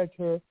protect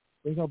her,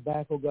 bring her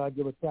back, oh, God,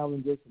 give her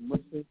traveling grace and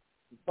mercy.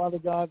 And, Father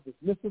God,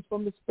 dismiss us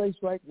from this space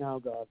right now,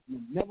 God,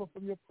 and never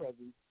from your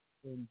presence.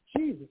 In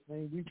Jesus'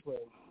 name we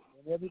pray.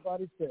 And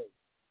everybody say,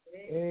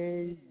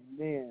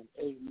 amen.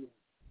 Amen.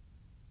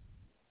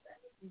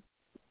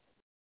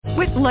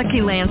 With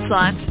Lucky Land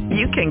Slots,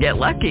 you can get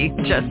lucky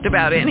just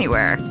about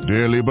anywhere.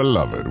 Dearly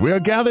beloved, we are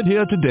gathered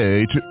here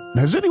today to...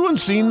 Has anyone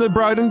seen the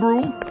bride and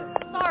groom?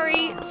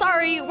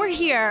 Sorry, we're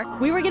here.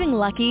 We were getting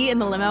lucky in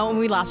the limo and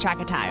we lost track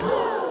of time.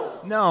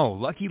 No,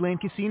 Lucky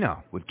Land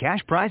Casino, with cash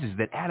prizes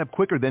that add up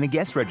quicker than a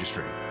guest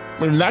registry.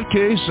 In that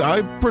case,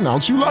 I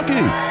pronounce you lucky.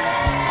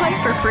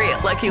 Play for free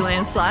at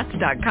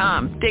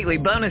LuckyLandSlots.com. Daily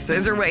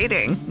bonuses are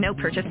waiting. No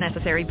purchase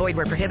necessary. Void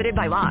where prohibited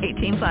by law.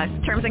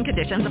 18+. Terms and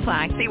conditions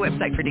apply. See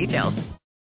website for details.